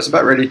 okay. I was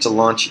about ready to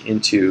launch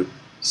into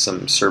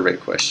some survey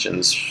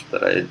questions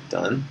that I had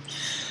done.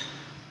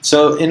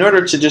 So in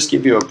order to just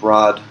give you a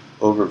broad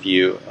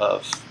overview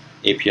of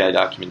API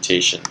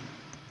documentation,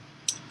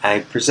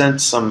 I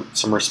present some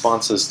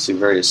responses to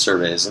various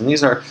surveys, and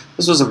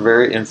this was a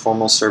very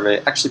informal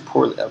survey, actually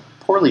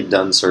poorly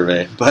done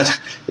survey, but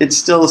it's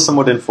still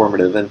somewhat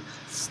informative, and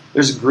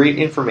there's great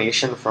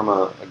information from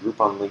a group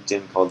on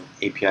LinkedIn called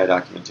API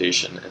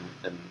Documentation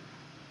and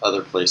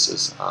other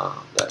places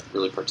that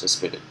really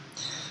participated.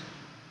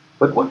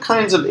 But what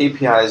kinds of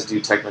APIs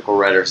do technical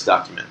writers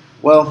document?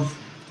 Well,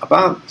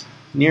 about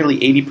nearly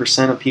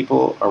 80% of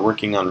people are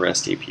working on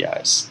REST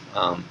APIs.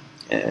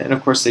 And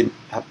of course, they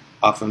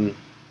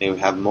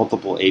have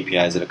multiple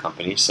APIs at a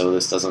company, so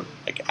this doesn't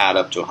like add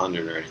up to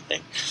 100 or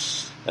anything.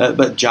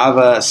 But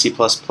Java, C++,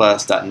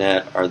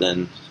 .NET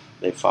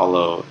they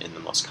follow in the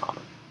most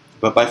common.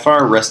 But by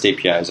far, REST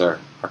APIs are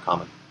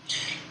common.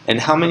 And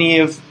how many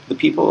of the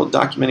people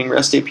documenting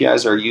REST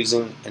APIs are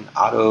using an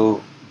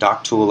auto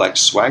doc tool like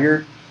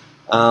Swagger?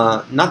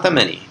 Not that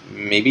many,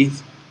 maybe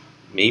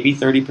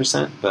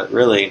 30%, but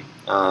really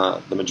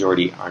the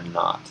majority are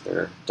not.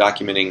 They're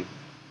documenting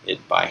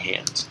it by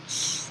hand.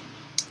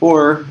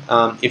 Or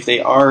if they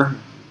are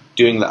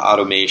doing the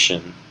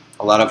automation,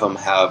 a lot of them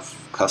have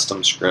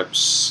custom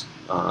scripts,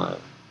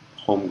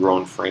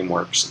 homegrown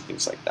frameworks, and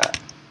things like that.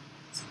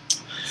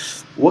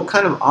 What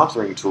kind of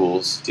authoring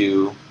tools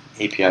do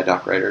API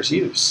doc writers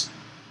use?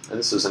 And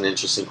this is an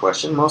interesting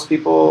question. Most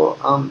people,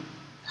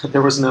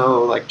 there was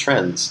no like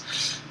trends.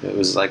 It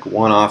was like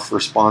one-off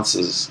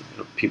responses.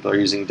 People are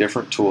using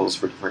different tools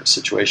for different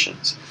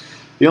situations.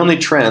 The only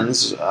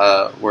trends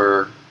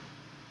were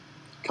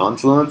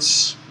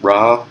Confluence,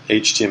 Raw,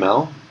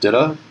 HTML,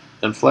 Data,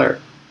 and Flare.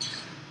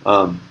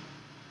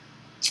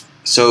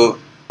 So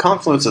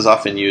Confluence is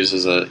often used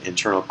as an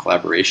internal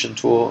collaboration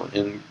tool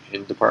in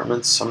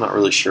departments. I'm not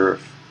really sure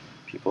if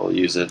people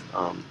use it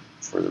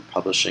for their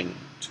publishing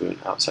to an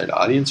outside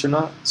audience or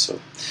not. So,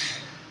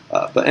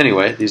 but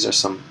anyway, these are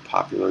some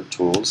popular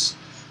tools.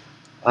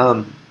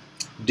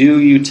 Do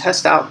you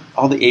test out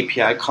all the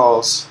API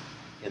calls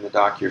in the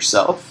doc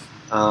yourself?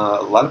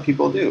 A lot of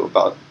people do,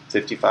 about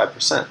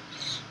 55%.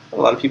 But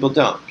a lot of people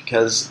don't,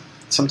 because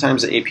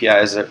sometimes the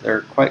APIs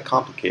they're quite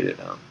complicated.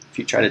 If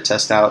you try to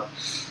test out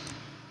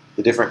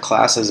the different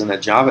classes in a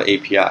Java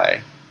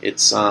API,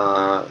 it's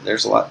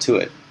there's a lot to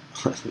it.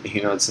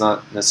 It's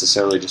not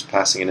necessarily just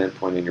passing an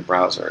endpoint in your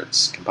browser.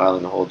 It's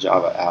compiling the whole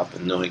Java app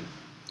and knowing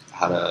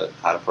how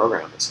to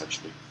program,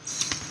 essentially.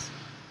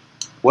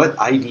 What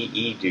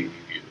IDE do you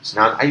use?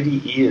 Now, an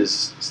IDE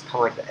is kind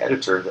of like the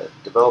editor that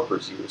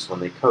developers use when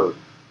they code.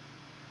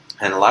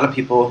 And a lot of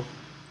people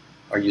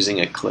are using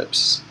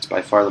Eclipse. It's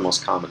by far the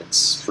most common.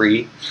 It's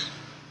free,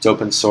 it's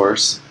open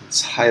source,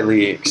 it's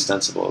highly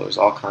extensible. There's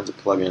all kinds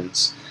of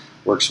plugins.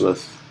 Works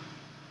with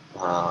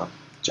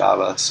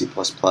Java, C++,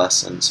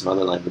 and some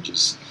other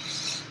languages.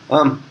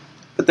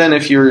 But But then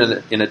if you're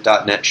in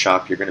a .NET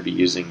shop, you're going to be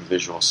using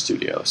Visual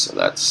Studio, so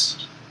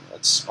that's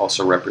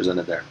also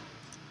represented there.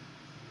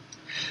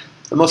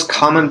 The most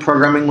common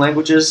programming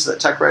languages that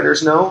tech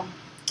writers know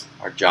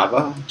are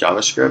Java,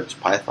 JavaScript,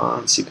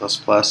 Python, C++, C#, and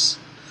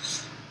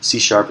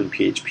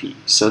PHP.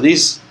 So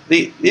these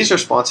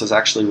responses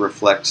actually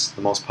reflect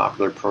the most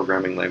popular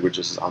programming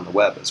languages on the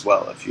web as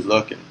well. If you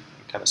look and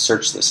kind of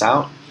search this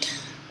out,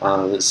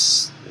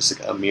 this is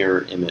a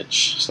mirror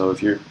image. So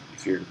if you're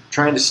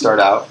trying to start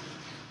out,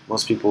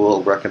 most people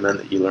will recommend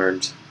that you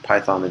learned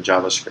Python and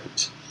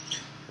JavaScript,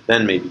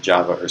 then maybe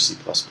Java or C++.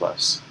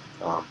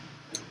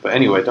 But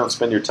anyway, don't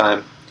spend your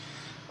time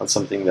on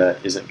something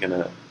that isn't going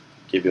to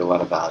give you a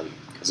lot of value,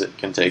 because it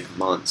can take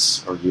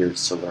months or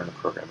years to learn a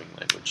programming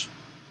language.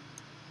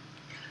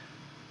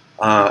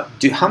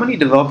 How many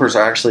developers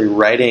are actually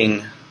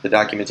writing the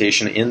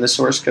documentation in the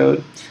source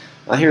code?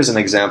 Here's an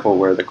example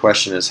where the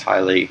question is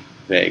highly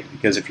vague,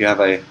 because if you have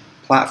a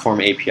platform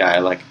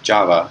API like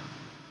Java,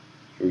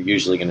 you're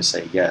usually going to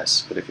say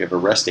yes, but if you have a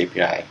REST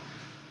API,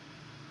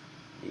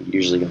 you're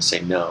usually going to say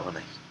no, and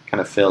I kind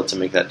of failed to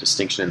make that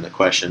distinction in the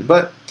question,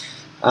 but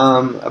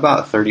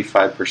about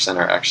 35%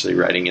 are actually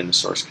writing in the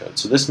source code.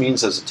 So this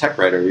means as a tech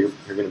writer, you're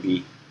going to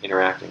be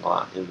interacting a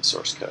lot in the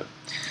source code.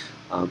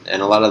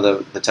 And a lot of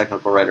the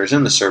technical writers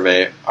in the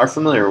survey are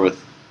familiar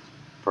with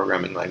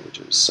programming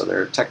languages, so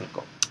they're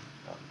technical.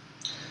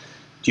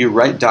 Do you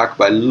write doc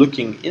by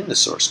looking in the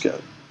source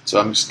code? So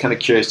I'm just kind of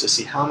curious to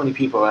see how many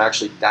people are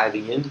actually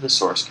diving into the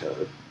source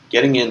code,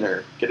 getting in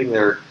there, getting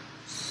their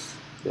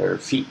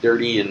feet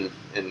dirty and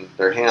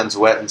their hands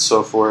wet and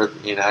so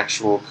forth in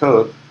actual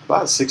code.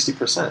 About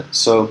 60%.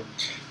 So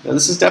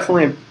this is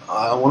definitely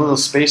one of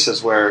those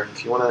spaces where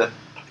if you want to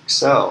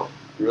excel,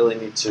 you really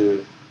need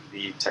to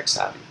be tech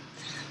savvy.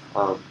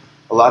 A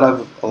lot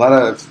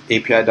of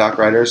API doc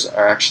writers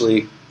are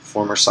actually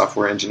former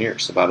software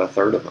engineers. About a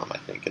third of them, I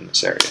think, in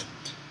this area.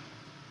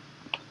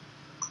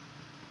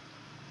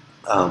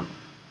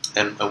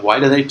 And why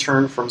do they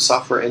turn from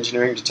software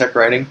engineering to tech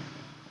writing?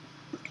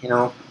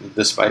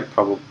 Despite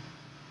probably,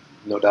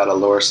 no doubt, a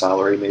lower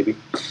salary maybe.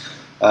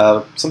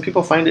 Some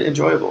people find it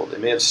enjoyable. They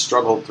may have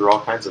struggled through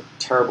all kinds of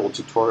terrible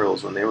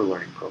tutorials when they were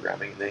learning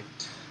programming. They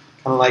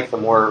kind of like the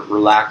more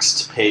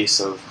relaxed pace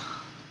of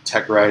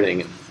tech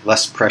writing and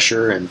less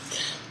pressure, and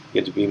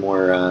you get to be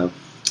more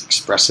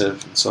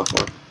expressive and so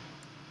forth.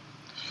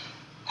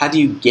 How do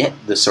you get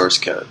the source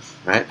code,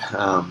 right?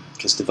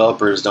 Because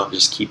developers don't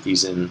just keep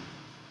these in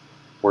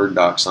Word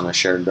docs on a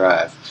shared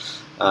drive.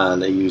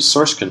 They use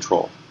source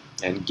control.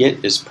 And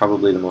Git is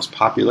probably the most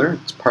popular.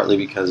 It's partly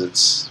because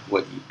it's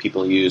what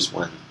people use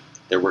when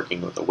they're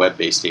working with a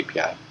web-based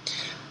API.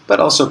 But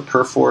also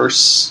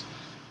Perforce,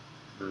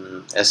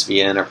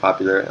 SVN are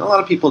popular, and a lot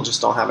of people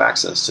just don't have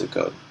access to the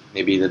code.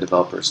 Maybe the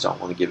developers don't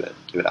want to give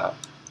it out.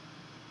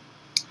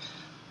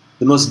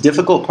 The most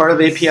difficult part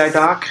of API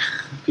doc,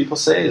 people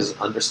say, is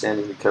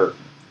understanding the code.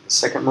 The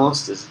second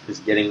most is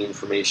getting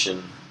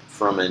information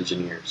from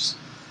engineers.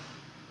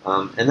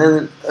 And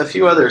then a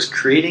few others: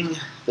 creating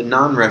the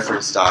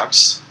non-reference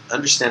docs,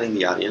 understanding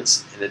the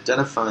audience, and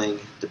identifying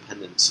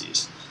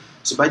dependencies.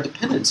 So by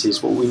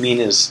dependencies, what we mean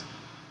is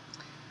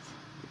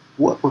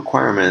what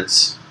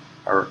requirements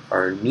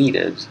are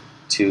needed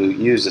to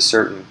use a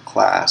certain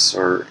class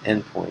or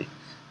endpoint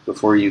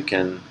before you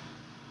can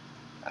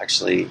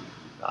actually,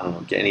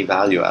 get any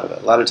value out of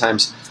it. A lot of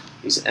times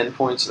these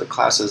endpoints or the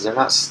classes, they're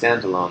not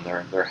standalone,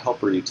 they're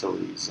helper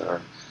utilities that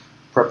are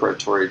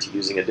preparatory to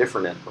using a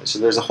different endpoint. So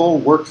there's a whole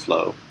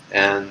workflow,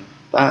 and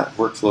that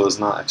workflow is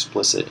not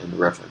explicit in the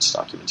reference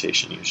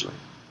documentation usually.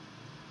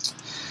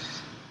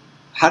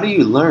 How do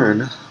you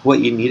learn what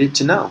you needed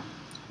to know?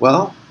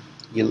 Well,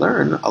 you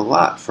learn a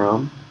lot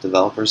from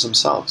developers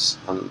themselves.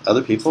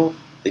 Other people,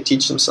 they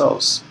teach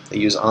themselves. They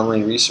use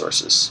online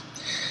resources.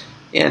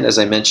 And as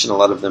I mentioned, a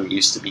lot of them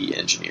used to be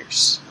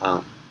engineers.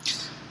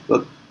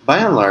 But by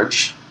and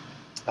large,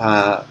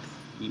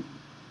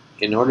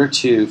 in order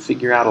to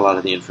figure out a lot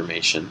of the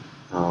information,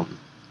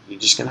 you're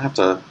just going to have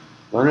to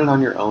learn it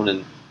on your own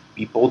and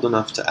be bold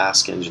enough to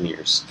ask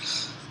engineers.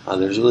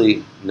 There's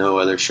really no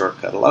other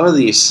shortcut. A lot of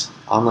these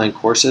online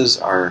courses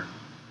are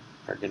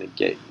going to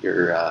get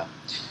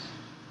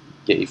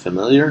you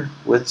familiar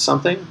with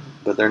something,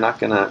 but they're not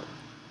going to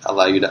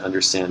allow you to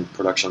understand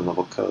production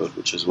level code,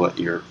 which is what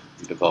your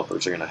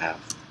developers are going to have.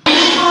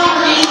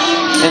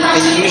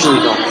 And you usually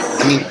don't.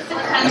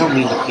 I don't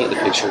mean to paint the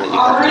picture that you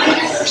have to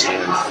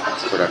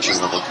understand production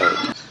level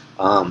code.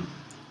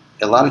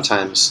 A lot of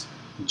times,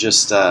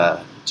 just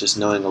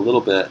knowing a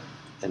little bit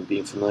and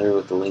being familiar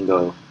with the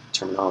lingo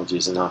terminology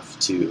is enough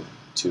to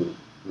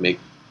make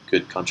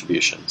good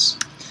contributions.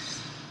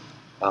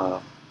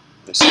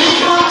 Okay, so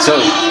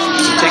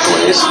some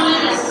takeaways.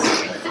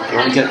 You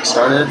want to get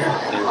started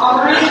and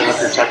ramping up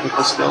your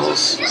technical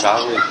skills.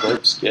 Java,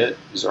 Eclipse, Git,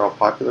 these are all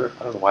popular.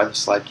 I don't know why the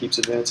slide keeps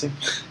advancing.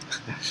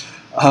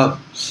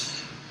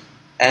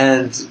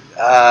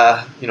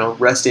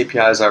 REST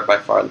APIs are by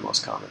far the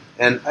most common.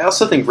 And I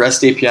also think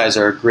REST APIs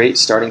are a great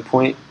starting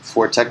point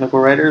for technical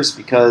writers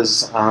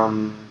because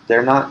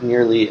they're not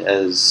nearly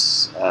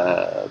as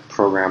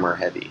programmer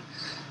heavy.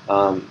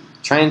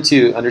 Trying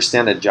to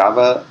understand a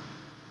Java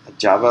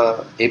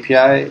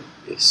API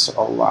is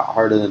a lot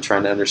harder than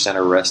trying to understand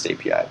a REST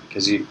API,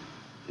 because you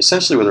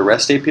essentially, with a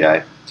REST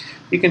API,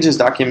 you can just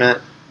document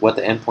what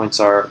the endpoints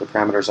are, the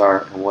parameters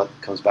are, and what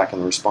comes back in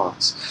the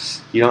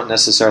response. You don't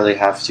necessarily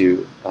have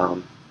to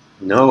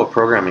know a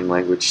programming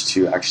language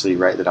to actually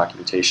write the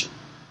documentation.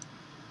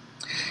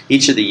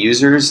 Each of the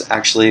users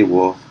actually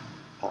will,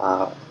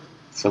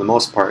 for the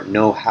most part,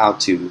 know how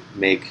to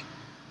make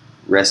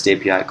REST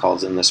API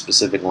calls in the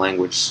specific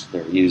language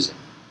they're using.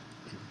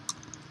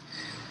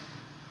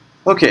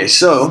 Okay,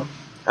 so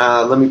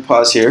let me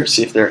pause here,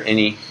 see if there are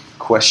any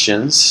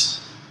questions,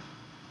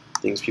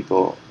 things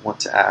people want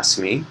to ask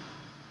me.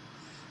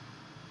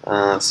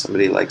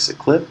 Somebody likes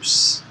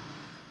Eclipse.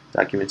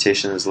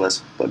 Documentation is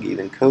less buggy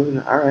than code.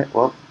 Alright,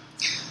 well,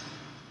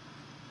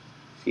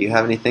 if you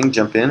have anything,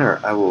 jump in, or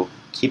I will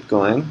keep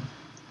going.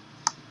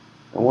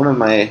 And one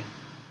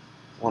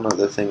of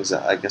the things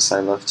that I guess I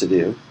love to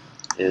do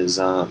is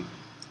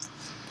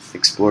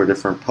explore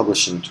different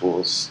publishing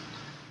tools.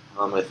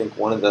 I think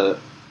one of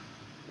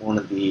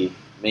the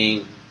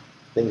main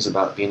things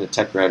about being a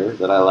tech writer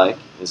that I like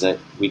is that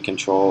we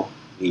control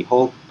the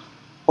whole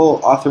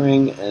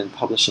authoring and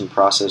publishing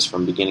process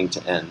from beginning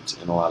to end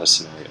in a lot of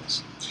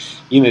scenarios.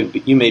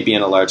 You may be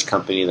in a large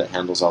company that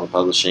handles all the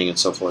publishing and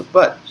so forth,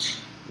 but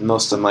in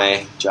most of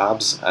my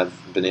jobs I've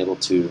been able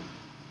to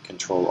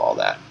control all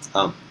that.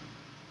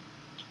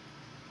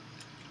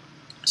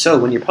 So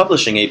when you're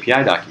publishing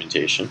API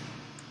documentation,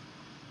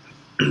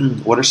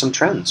 what are some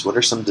trends? What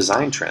are some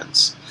design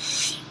trends?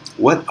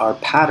 What are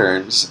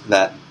patterns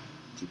that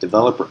the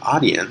developer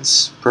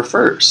audience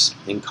prefers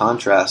in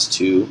contrast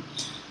to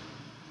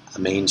a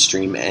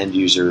mainstream end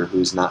user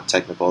who's not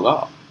technical at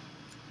all?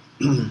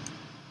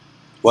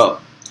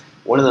 Well,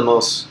 one of the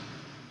most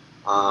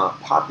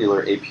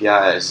popular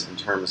APIs in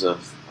terms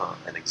of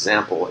an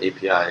example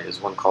API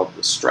is one called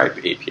the Stripe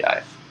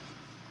API.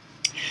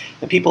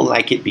 And people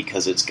like it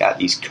because it's got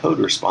these code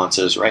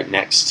responses right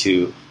next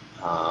to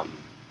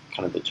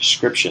kind of the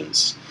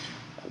descriptions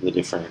of the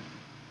different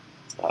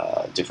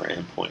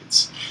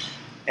endpoints.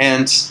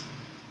 And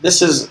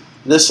this is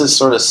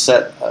sort of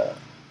set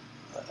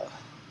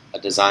a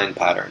design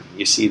pattern.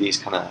 You see these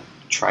kind of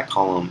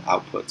tri-column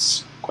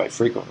outputs quite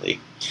frequently.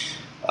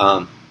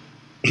 And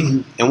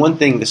one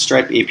thing the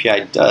Stripe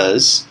API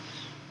does,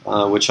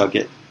 which I'll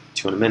get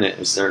to in a minute,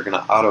 is they're going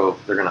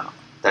to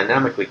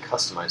dynamically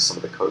customize some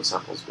of the code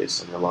samples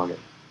based on your login.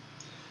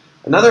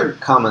 Another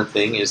common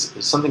thing is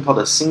something called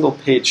a single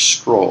page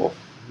scroll.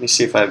 Let me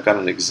see if I've got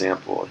an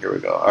example. Here we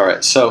go. All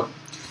right, so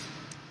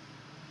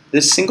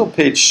this single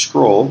page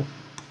scroll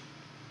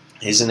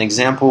is an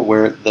example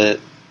where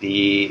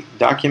the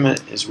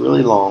document is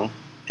really long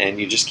and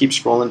you just keep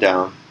scrolling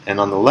down,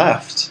 and on the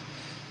left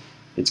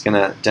it's going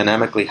to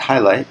dynamically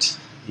highlight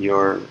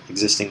your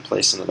existing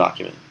place in the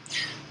document.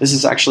 This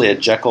is actually a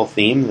Jekyll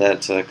theme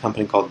that a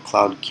company called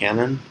Cloud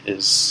Canon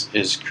is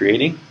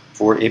creating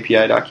for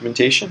API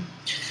documentation.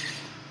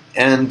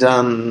 And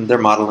they're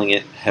modeling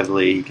it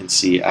heavily, you can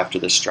see, after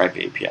the Stripe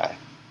API.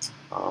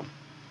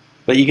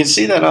 But you can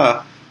see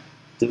that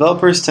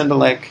developers tend to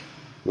like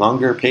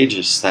longer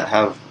pages that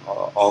have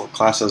all the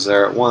classes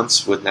there at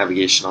once with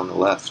navigation on the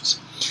left.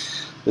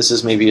 This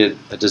is maybe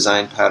a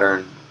design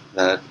pattern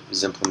that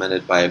is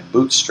implemented by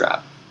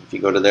Bootstrap. If you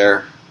go to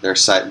their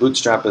site,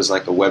 Bootstrap is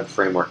like a web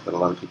framework that a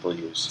lot of people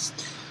use.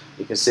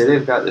 You can see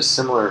they've got this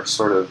similar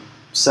sort of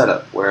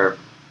setup where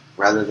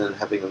rather than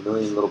having a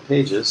million little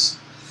pages,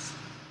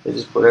 they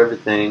just put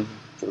everything,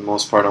 for the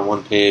most part, on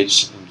one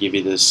page and give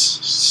you this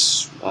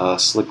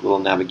slick little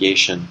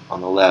navigation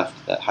on the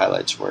left that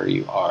highlights where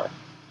you are.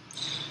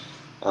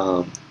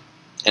 And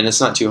it's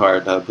not too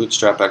hard.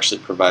 Bootstrap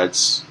actually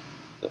provides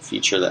a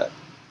feature that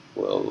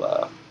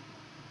will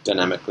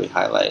dynamically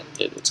highlight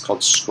it. It's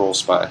called Scroll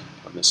Spy.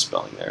 I'm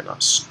misspelling there,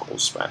 not Scroll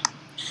Spy.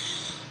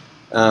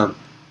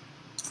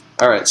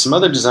 Alright, some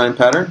other design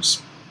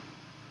patterns.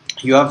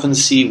 You often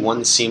see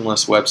one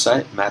seamless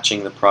website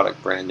matching the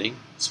product branding.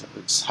 So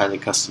it's highly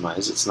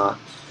customized. It's not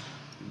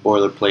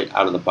boilerplate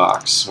out of the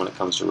box when it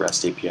comes to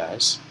REST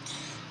APIs.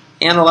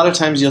 And a lot of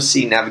times you'll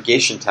see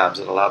navigation tabs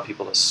that allow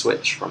people to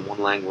switch from one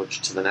language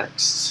to the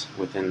next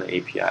within the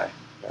API,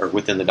 or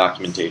within the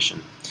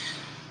documentation.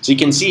 So you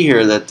can see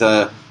here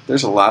that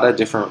there's a lot of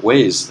different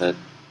ways that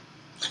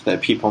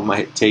people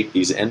might take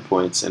these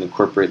endpoints and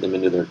incorporate them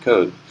into their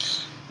code.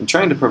 And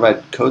trying to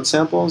provide code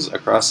samples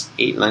across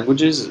 8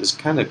 languages is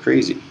kind of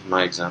crazy, in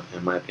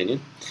my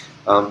opinion.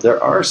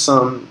 There are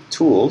some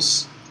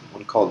tools,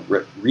 one called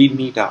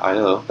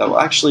readme.io, that will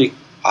actually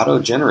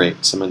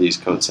auto-generate some of these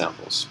code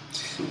samples.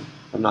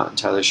 I'm not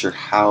entirely sure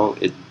how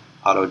it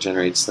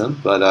auto-generates them,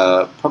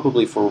 but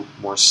probably for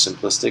more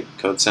simplistic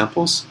code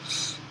samples,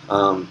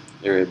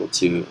 they're able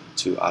to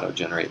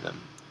auto-generate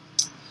them.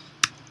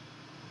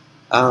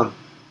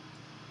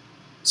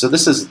 So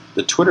this is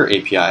the Twitter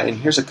API, and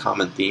here's a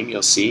common theme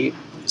you'll see,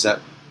 is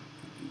that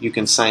you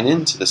can sign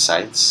in to the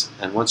sites,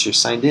 and once you're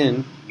signed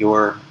in,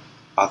 your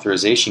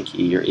authorization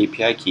key, your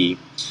API key,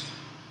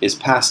 is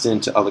passed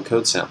into other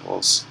code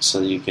samples so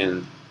that you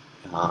can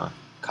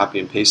copy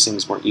and paste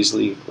things more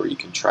easily, or you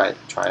can try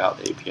out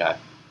the API.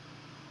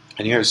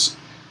 And here's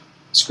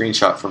a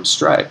screenshot from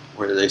Stripe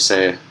where they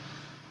say,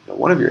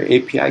 one of your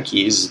API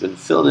keys has been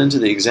filled into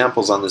the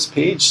examples on this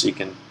page so you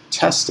can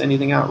test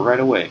anything out right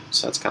away.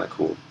 So that's kind of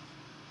cool.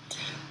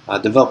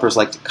 Developers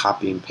like to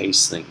copy and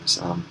paste things.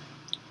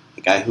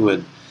 The guy who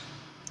had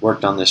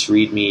worked on this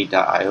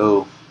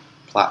readme.io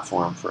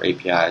platform for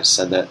APIs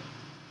said that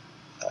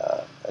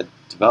a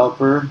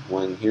developer,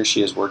 when he or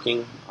she is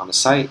working on a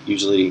site,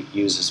 usually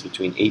uses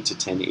between 8 to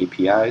 10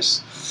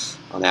 APIs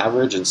on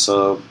average, and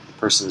so the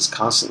person is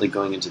constantly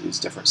going into these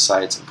different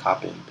sites and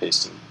copying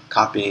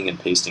and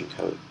pasting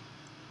code.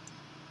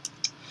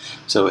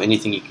 So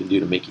anything you can do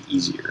to make it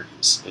easier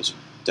is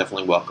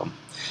definitely welcome.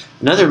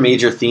 Another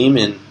major theme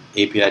in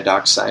API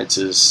doc sites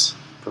is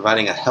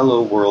providing a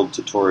Hello World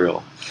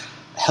tutorial.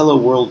 A Hello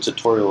World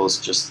tutorial is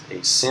just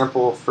a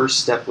sample first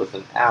step with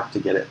an app to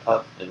get it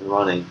up and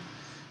running.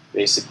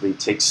 Basically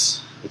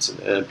it's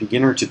a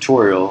beginner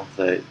tutorial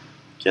that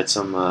gets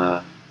them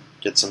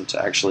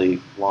to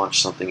actually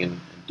launch something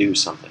and do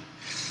something.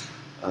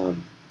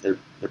 They're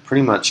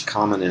pretty much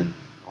common in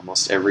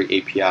almost every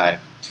API.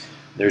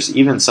 There's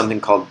even something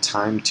called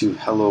Time to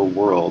Hello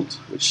World,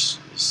 which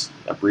is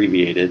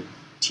abbreviated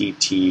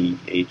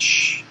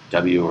TTHW,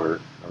 or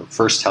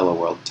First Hello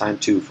World, Time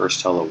to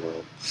First Hello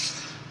World.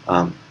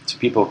 So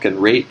people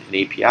can rate an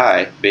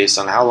API based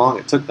on how long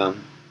it took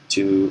them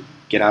to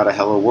get out of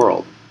Hello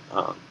World.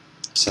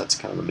 So that's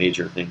kind of a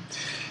major thing.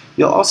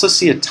 You'll also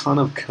see a ton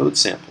of code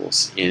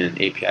samples in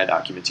API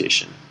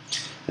documentation.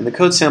 And the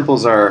code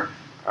samples are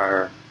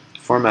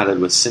formatted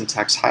with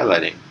syntax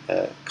highlighting,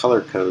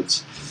 color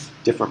codes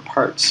different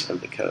parts of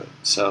the code,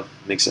 so it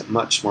makes it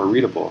much more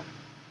readable.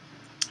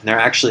 And there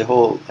are actually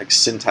whole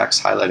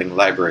syntax highlighting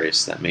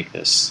libraries that make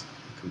this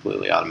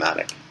completely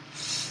automatic.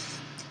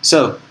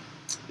 So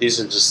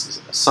these are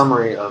just a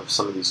summary of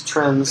some of these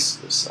trends.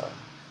 This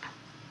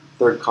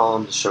third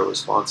column to show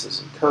responses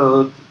in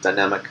code,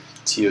 dynamic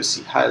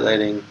TOC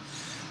highlighting,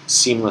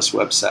 seamless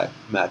website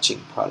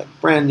matching product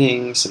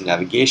branding, some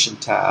navigation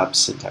tabs,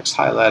 syntax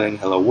highlighting,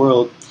 hello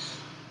world.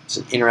 It's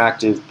an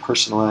interactive,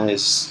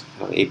 personalized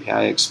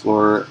API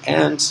Explorer,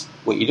 and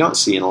what you don't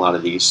see in a lot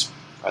of these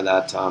are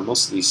that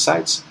most of these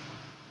sites,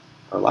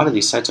 or a lot of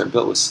these sites, are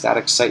built with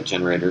static site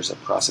generators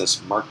that process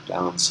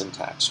markdown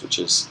syntax, which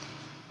is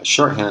a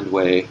shorthand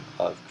way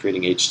of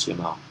creating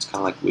HTML. It's kind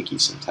of like wiki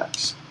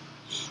syntax.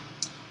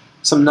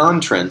 Some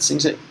non-trends,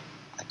 things that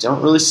I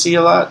don't really see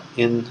a lot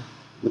in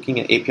looking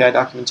at API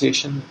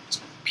documentation: it's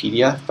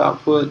PDF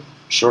output,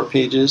 short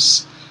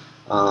pages,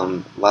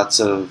 lots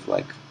of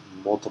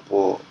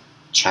multiple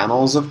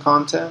channels of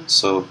content.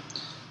 So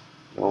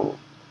a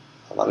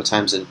lot of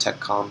times in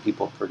TechCom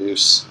people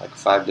produce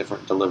 5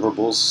 different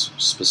deliverables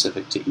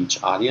specific to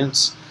each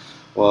audience.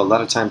 Well, a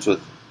lot of times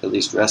with at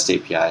least REST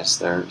APIs,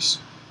 there's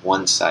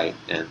one site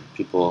and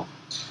people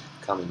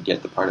come and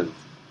get the part of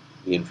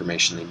the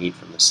information they need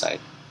from the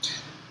site.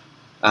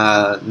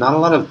 Not a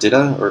lot of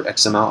DITA or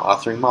XML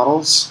authoring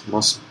models.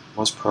 Most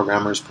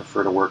programmers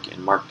prefer to work in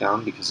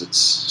Markdown because it's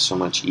so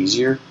much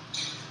easier.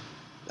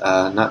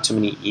 Not too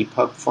many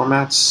EPUB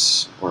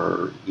formats,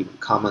 or even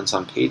comments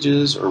on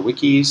pages, or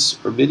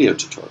wikis, or video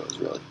tutorials,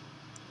 really.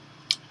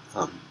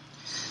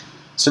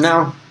 So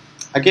now,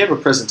 I gave a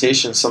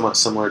presentation somewhat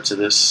similar to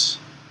this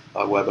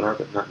webinar,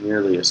 but not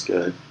nearly as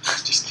good.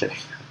 Just kidding.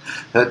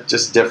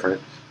 Just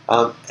different.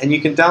 And you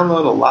can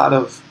download a lot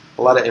of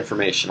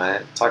information.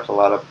 I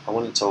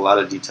went into a lot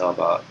of detail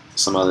about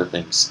some other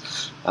things.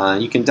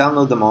 You can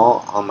download them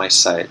all on my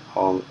site.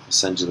 I'll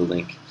send you the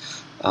link.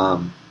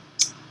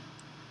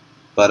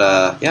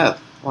 Yeah,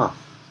 well,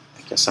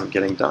 I guess I'm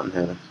getting done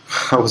here.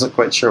 I wasn't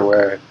quite sure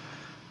where I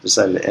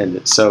decided to end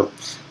it. So,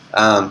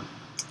 and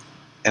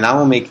I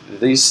will make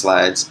these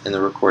slides and the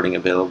recording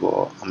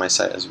available on my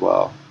site as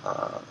well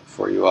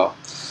for you all.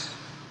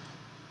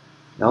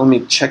 Now let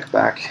me check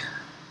back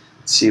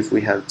and see if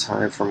we have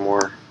time for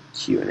more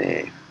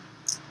Q&A.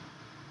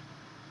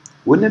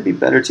 Wouldn't it be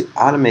better to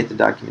automate the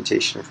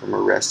documentation from a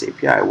REST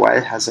API? Why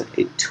hasn't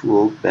a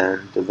tool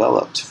been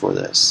developed for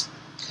this?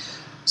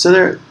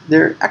 So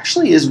there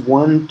actually is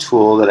one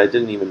tool that I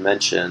didn't even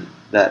mention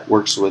that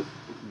works with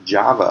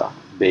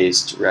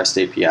Java-based REST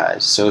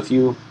APIs. So if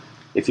your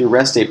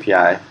REST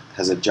API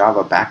has a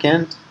Java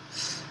backend,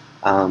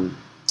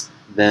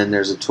 then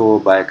there's a tool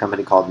by a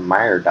company called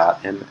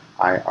Miredot, M-I-R-E-D-O-T,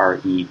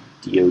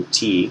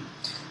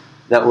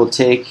 that will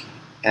take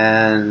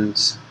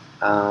and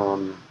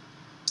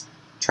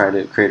try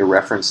to create a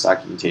reference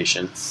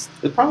documentation.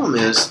 The problem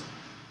is,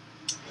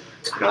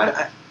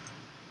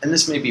 and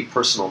this may be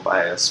personal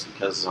bias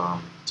because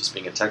just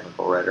being a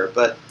technical writer,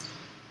 but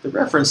the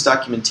reference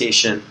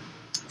documentation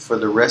for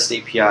the REST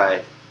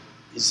API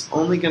is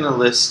only going to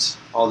list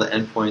all the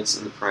endpoints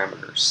and the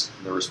parameters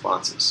and the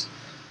responses.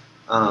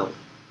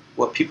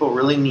 What people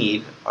really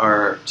need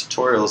are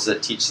tutorials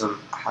that teach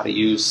them how to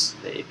use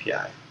the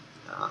API,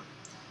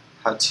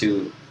 how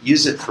to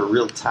use it for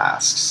real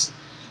tasks.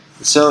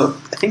 So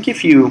I think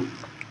if you,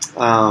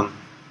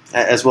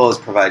 as well as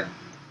provide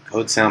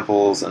code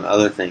samples and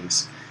other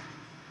things,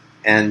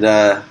 and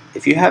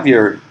if you have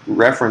your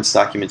reference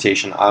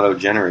documentation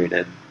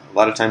auto-generated, a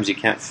lot of times you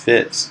can't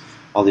fit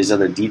all these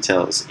other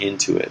details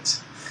into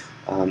it.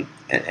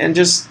 And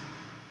just,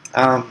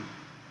 um,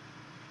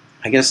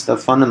 I guess the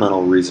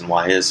fundamental reason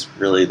why is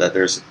really that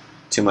there's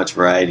too much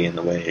variety in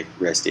the way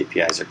REST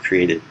APIs are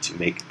created to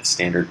make a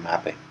standard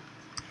mapping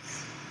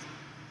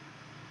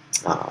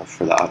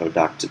for the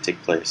auto-doc to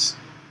take place.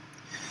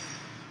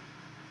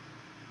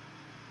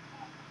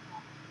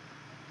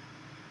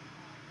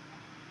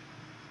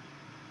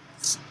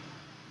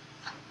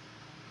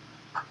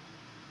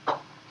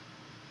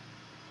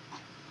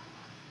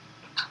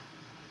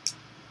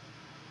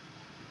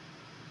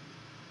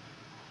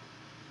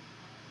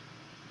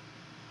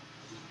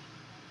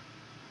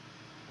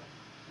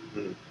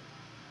 Mm-hmm.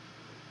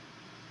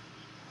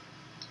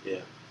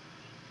 Yeah.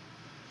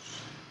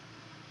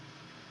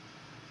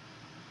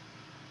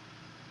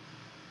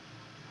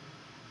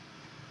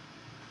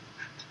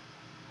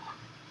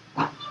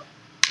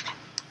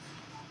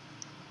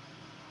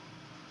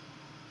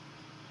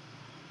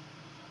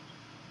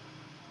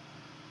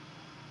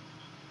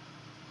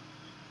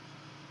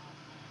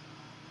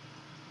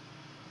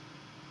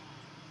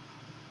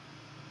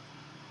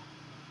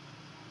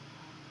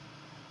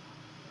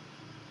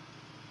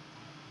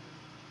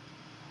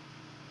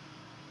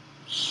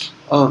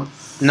 Oh,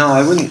 no,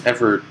 I wouldn't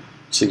ever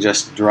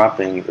suggest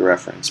dropping the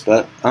reference,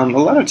 but a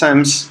lot of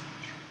times,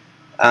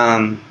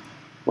 um,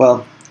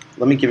 well,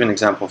 let me give you an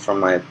example from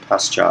my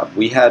past job.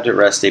 We had a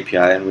REST API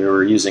and we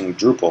were using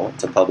Drupal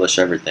to publish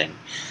everything.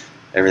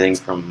 Everything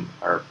from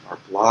our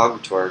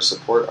blog to our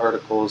support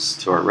articles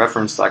to our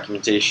reference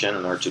documentation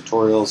and our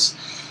tutorials.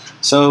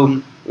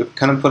 So we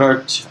kind of put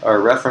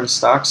our reference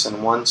docs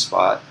in one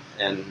spot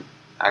and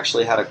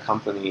actually had a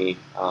company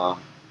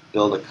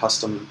build a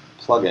custom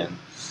plugin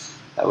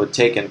that would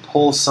take and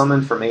pull some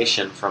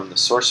information from the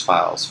source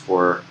files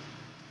for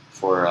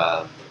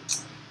uh,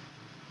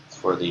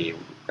 for the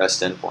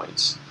REST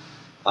endpoints,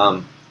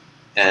 um,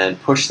 and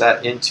push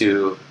that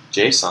into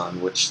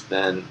JSON, which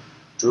then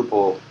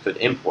Drupal could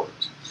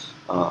import.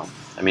 I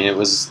mean, it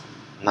was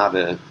not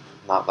a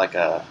not like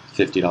a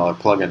 $50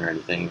 plugin or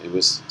anything. It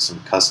was some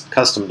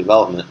custom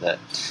development that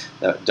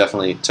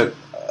definitely took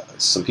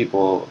some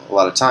people a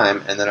lot of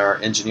time, and then our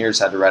engineers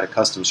had to write a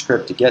custom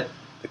script to get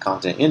the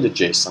content into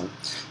JSON.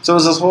 So it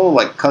was this whole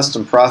like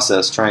custom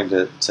process trying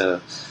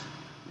to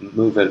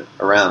move it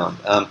around.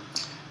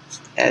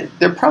 And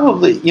they're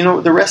probably,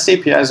 the REST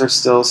APIs are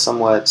still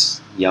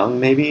somewhat young,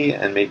 maybe,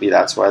 and maybe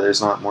that's why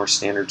there's not more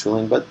standard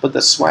tooling. But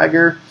the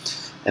Swagger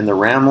and the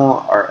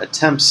RAML are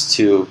attempts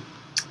to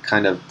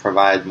kind of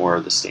provide more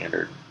of the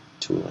standard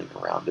tooling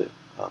around it.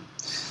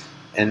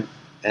 And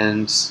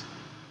and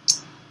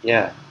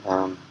yeah,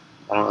 I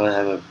don't really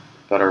have a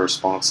better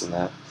response than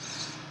that.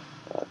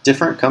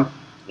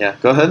 Yeah,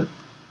 go ahead.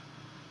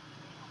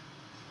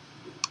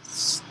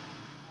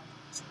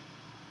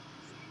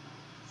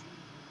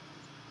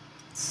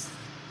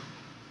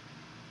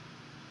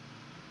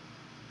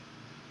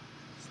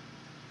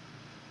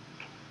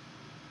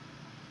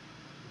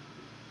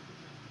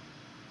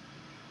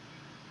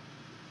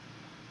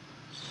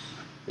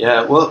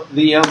 Yeah, well,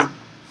 the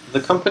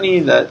company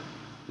that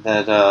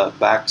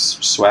backs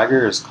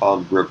Swagger is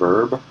called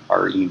Reverb,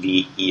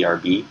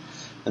 Reverb,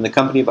 and the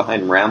company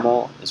behind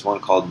RAML is one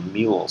called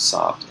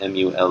MuleSoft,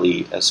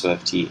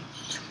 Mulesoft.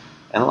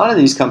 And a lot of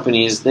these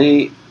companies,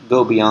 they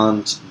go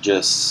beyond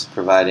just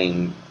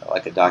providing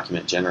like a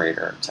document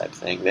generator type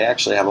thing. They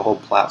actually have a whole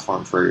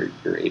platform for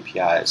your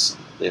APIs.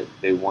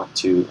 They want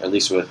to, at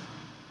least with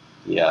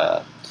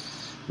the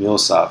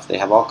MuleSoft, they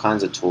have all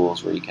kinds of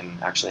tools where you can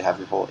actually have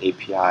your whole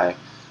API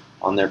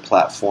on their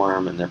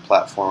platform, and their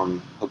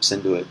platform hooks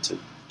into it to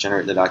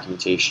generate the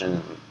documentation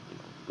and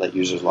let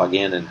users log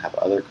in and have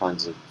other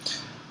kinds of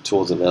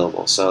tools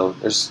available. So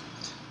there's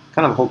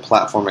kind of a whole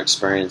platform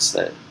experience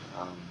that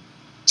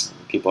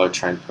people are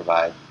trying to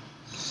provide.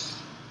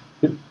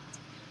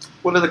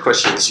 What other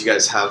questions you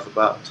guys have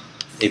about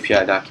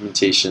API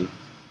documentation?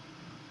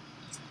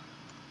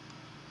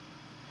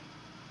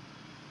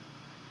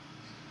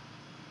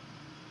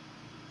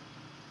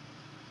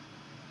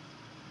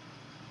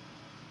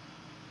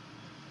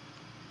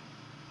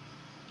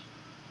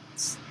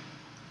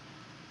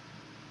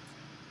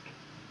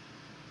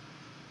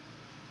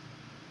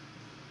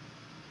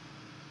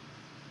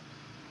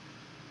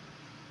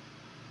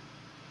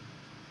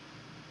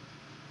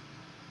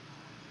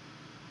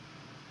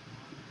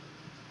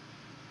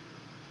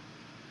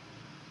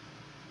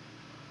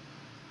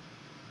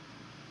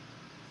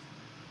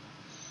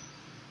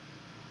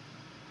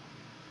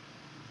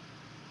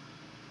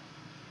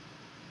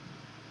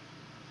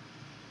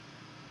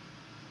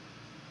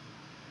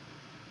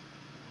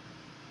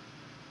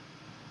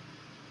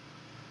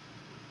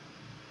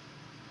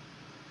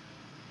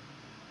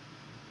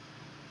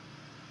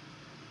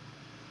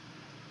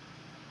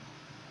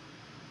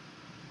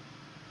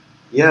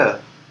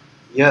 Yeah,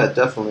 yeah,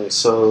 definitely.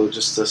 So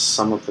just to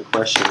sum up the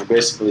question, you're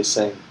basically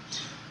saying,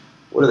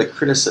 what are the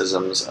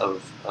criticisms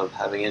of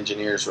having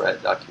engineers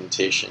write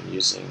documentation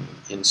using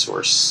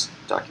in-source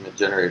document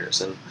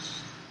generators? And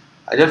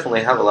I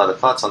definitely have a lot of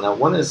thoughts on that.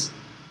 One is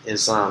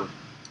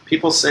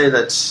people say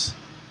that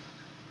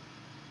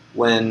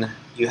when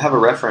you have a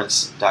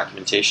reference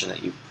documentation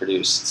that you've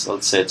produced, so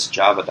let's say it's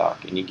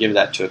JavaDoc, and you give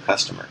that to a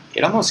customer,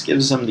 it almost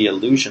gives them the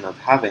illusion of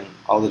having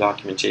all the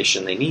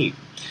documentation they need.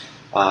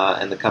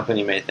 And the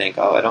company may think,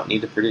 oh, I don't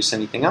need to produce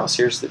anything else.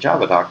 Here's the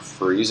JavaDoc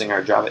for using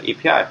our Java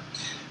API.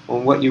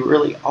 Well, what you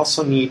really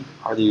also need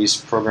are these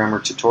programmer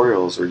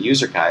tutorials or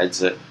user guides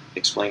that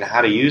explain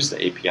how to use the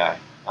API.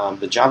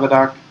 The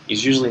JavaDoc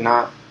is usually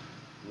not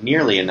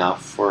nearly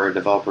enough for a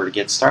developer to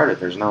get started.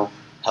 There's no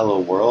hello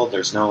world.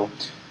 There's no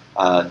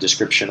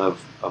description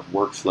of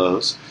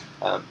workflows.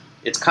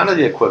 It's kind of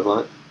the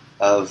equivalent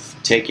of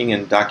taking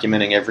and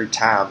documenting every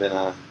tab in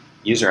a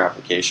user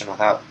application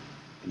without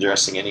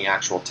addressing any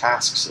actual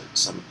tasks that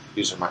some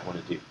user might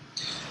want to do.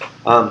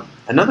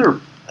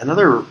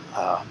 Another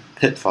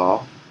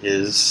pitfall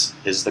is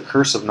the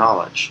curse of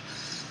knowledge.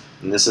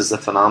 And this is the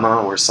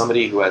phenomenon where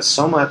somebody who has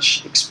so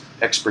much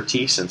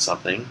expertise in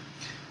something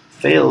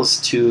fails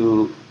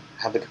to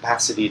have the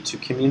capacity to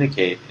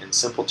communicate in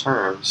simple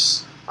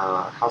terms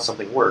how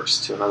something works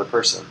to another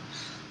person.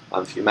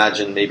 If you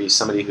imagine maybe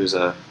somebody who's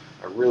a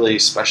really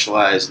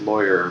specialized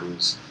lawyer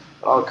who's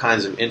got all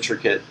kinds of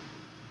intricate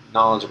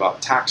knowledge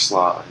about tax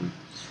law, and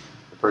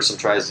the person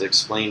tries to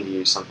explain to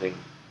you something,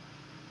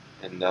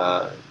 and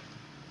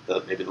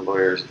maybe the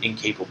lawyer is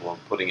incapable of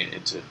putting it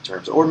into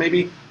terms, or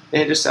maybe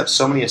they just have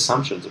so many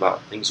assumptions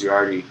about things you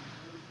already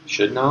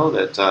should know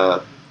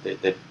that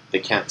they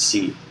can't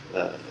see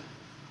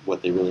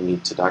what they really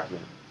need to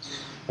document.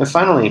 And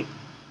finally,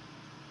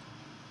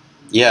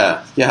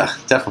 yeah,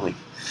 definitely.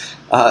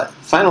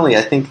 Finally,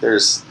 I think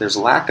there's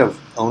lack of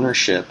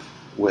ownership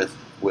with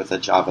a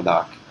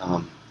JavaDoc.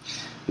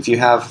 If you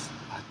have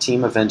a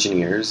team of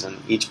engineers and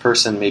each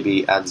person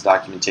maybe adds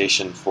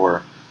documentation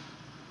for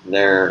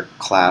their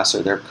class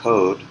or their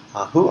code,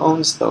 who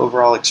owns the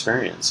overall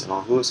experience?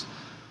 Who's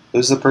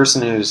the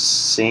person who's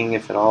seeing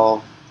if it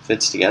all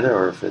fits together,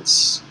 or if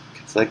it's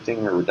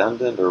conflicting or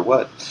redundant or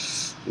what?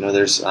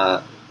 There's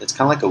it's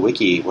kind of like a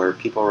wiki where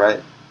people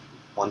write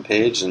one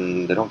page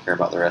and they don't care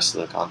about the rest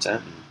of the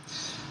content.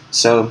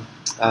 So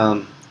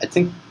I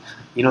think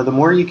the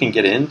more you can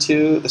get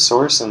into the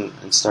source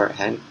and start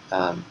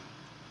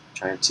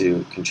trying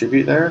to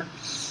contribute there,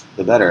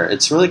 the better.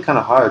 It's really kind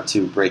of hard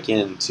to break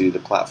into the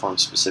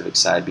platform-specific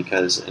side,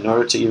 because in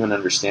order to even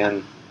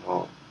understand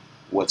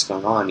what's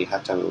going on, you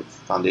have to have a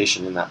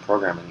foundation in that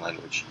programming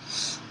language.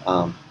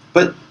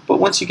 But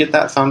once you get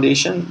that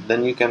foundation,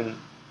 then you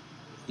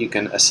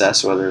can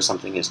assess whether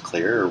something is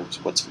clear or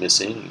what's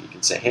missing. You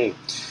can say, hey,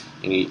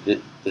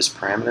 this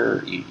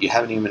parameter, you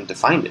haven't even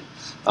defined it.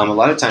 A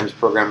lot of times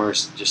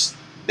programmers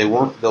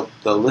they'll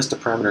list a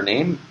parameter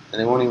name and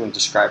they won't even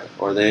describe it,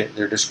 or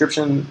their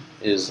description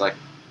is like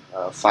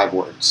 5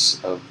 words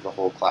of the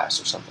whole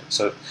class or something.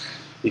 So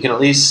you can at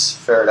least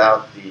ferret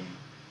out the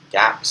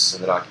gaps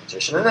in the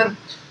documentation. And then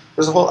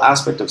there's a whole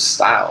aspect of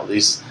style.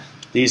 These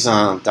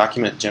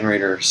document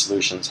generator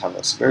solutions have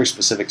a very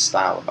specific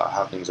style about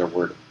how things are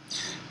worded.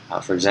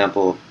 For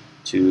example,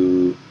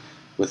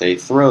 with a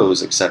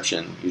throws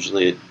exception,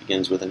 usually it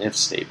begins with an if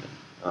statement,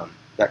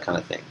 that kind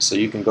of thing. So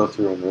you can go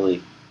through and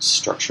really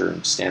structure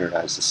and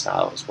standardize the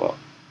style as well.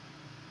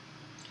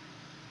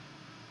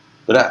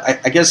 But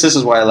I guess this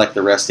is why I like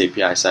the REST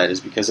API side, is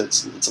because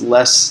it's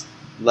less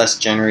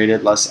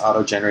generated, less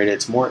auto-generated.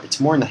 It's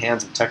more in the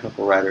hands of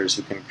technical writers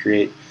who can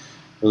create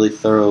really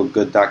thorough,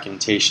 good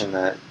documentation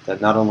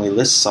that not only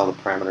lists all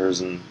the parameters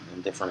and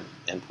different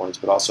endpoints,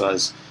 but also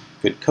has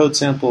good code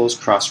samples,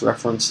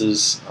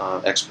 cross-references,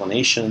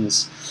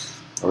 explanations,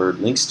 or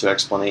links to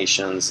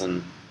explanations,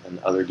 and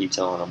other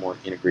detail on a more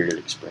integrated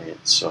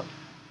experience. So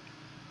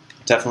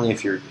definitely,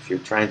 if you're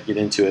trying to get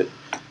into it,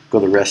 go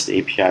the REST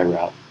API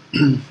route.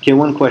 Okay,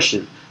 one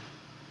question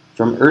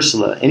from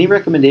Ursula. Any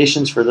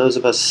recommendations for those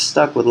of us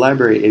stuck with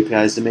library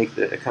APIs to make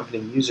the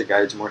accompanying user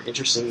guides more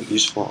interesting,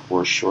 useful,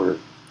 or shorter?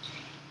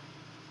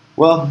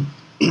 Well,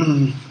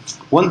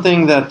 one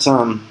thing that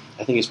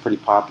I think is pretty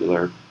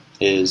popular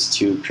is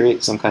to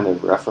create some kind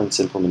of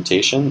reference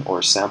implementation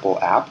or sample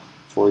app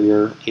for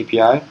your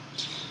API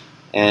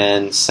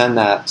and send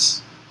that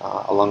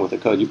along with the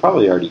code. You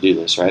probably already do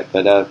this, right?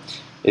 But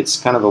it's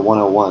kind of a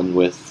 101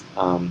 with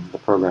the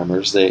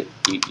programmers.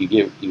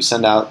 You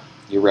send out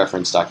your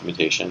reference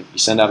documentation. You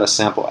send out a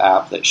sample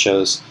app that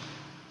shows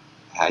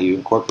how you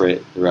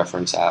incorporate the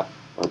reference app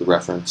or the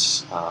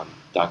reference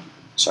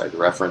the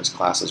reference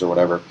classes or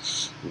whatever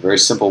in a very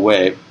simple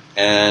way,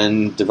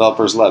 and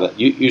developers love it.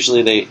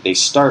 Usually they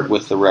start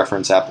with the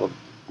reference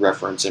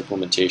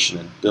implementation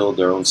and build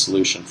their own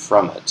solution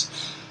from it,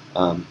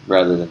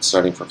 rather than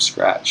starting from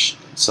scratch.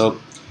 So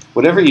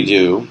whatever you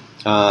do,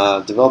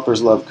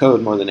 developers love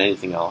code more than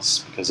anything else,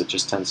 because it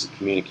just tends to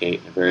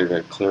communicate in a very,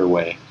 very clear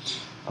way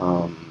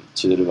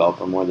to the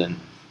developer, more than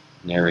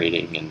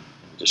narrating and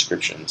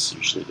descriptions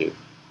usually do.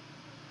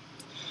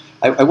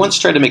 I once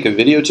tried to make a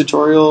video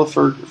tutorial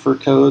for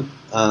code.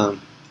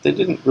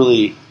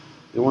 they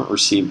weren't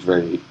received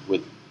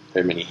with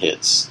very many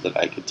hits that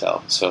I could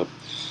tell. So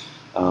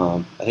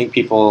I think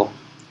people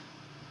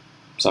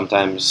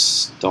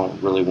sometimes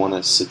don't really want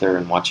to sit there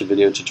and watch a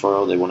video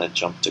tutorial. They want to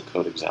jump to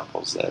code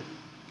examples that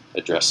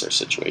address their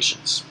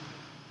situations.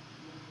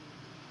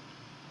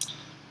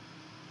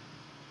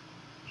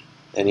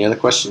 Any other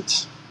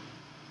questions?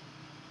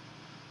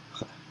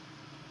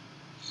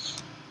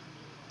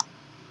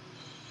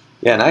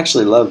 Yeah, and I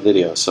actually love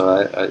video, so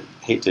I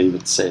hate to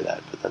even say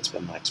that, but that's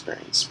been my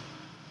experience.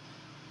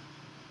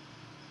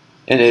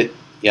 And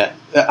yeah,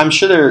 I'm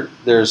sure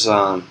there's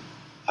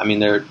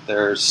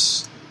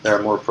there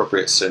are more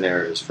appropriate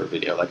scenarios for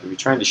video. Like if you're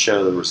trying to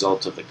show the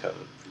result of the code.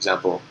 For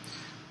example,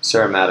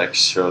 Sarah Maddox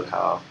showed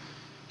how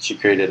she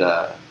created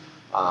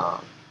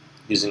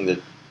using the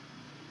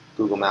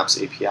Google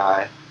Maps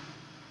API,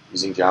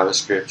 using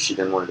JavaScript. She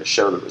then wanted to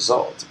show the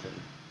result and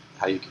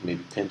how you can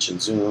maybe pinch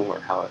and zoom or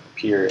how it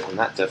appeared, and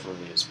that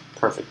definitely is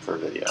perfect for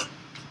video.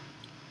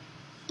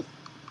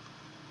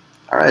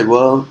 All right,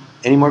 well,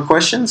 any more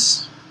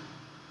questions?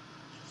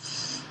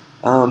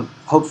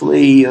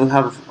 Hopefully you'll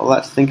have a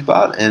lot to think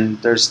about,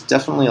 and there's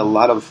definitely a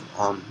lot of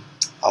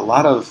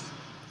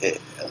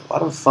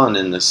fun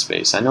in this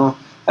space. I know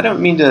I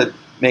don't mean to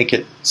make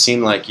it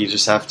seem like you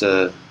just have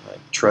to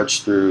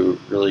trudge through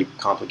really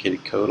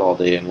complicated code all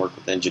day and work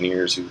with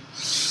engineers who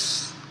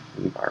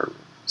are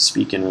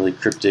speaking really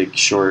cryptic,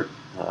 short,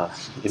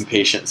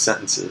 impatient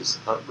sentences.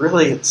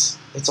 Really, it's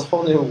a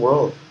whole new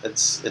world.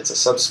 It's a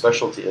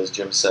subspecialty, as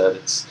Jim said.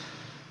 It's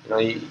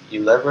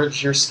you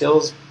leverage your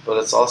skills, but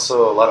it's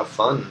also a lot of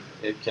fun.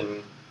 It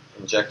can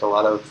inject a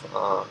lot of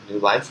new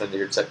life into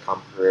your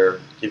TechCom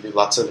career, give you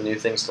lots of new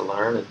things to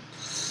learn, and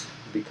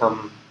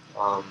become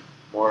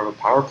more of a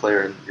power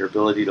player in your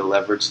ability to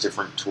leverage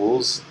different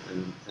tools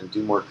and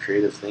do more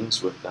creative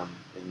things with them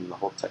in the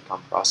whole TechCom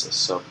process.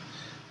 So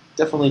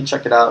definitely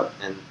check it out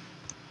and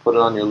put it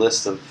on your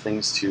list of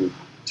things to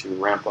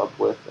ramp up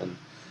with and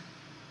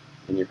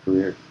in your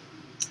career.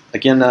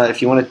 Again,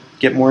 if you want to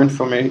get more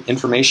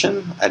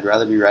information,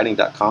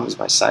 I'dRatherBeWriting.com is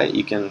my site.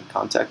 You can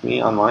contact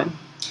me online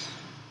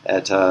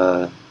at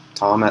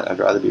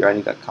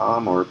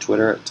tom@I'dRatherBeWriting.com or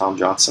Twitter at Tom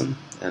Johnson,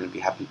 and I'd be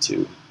happy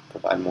to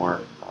provide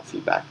more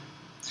feedback.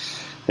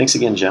 Thanks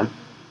again, Jim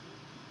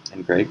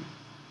and Greg.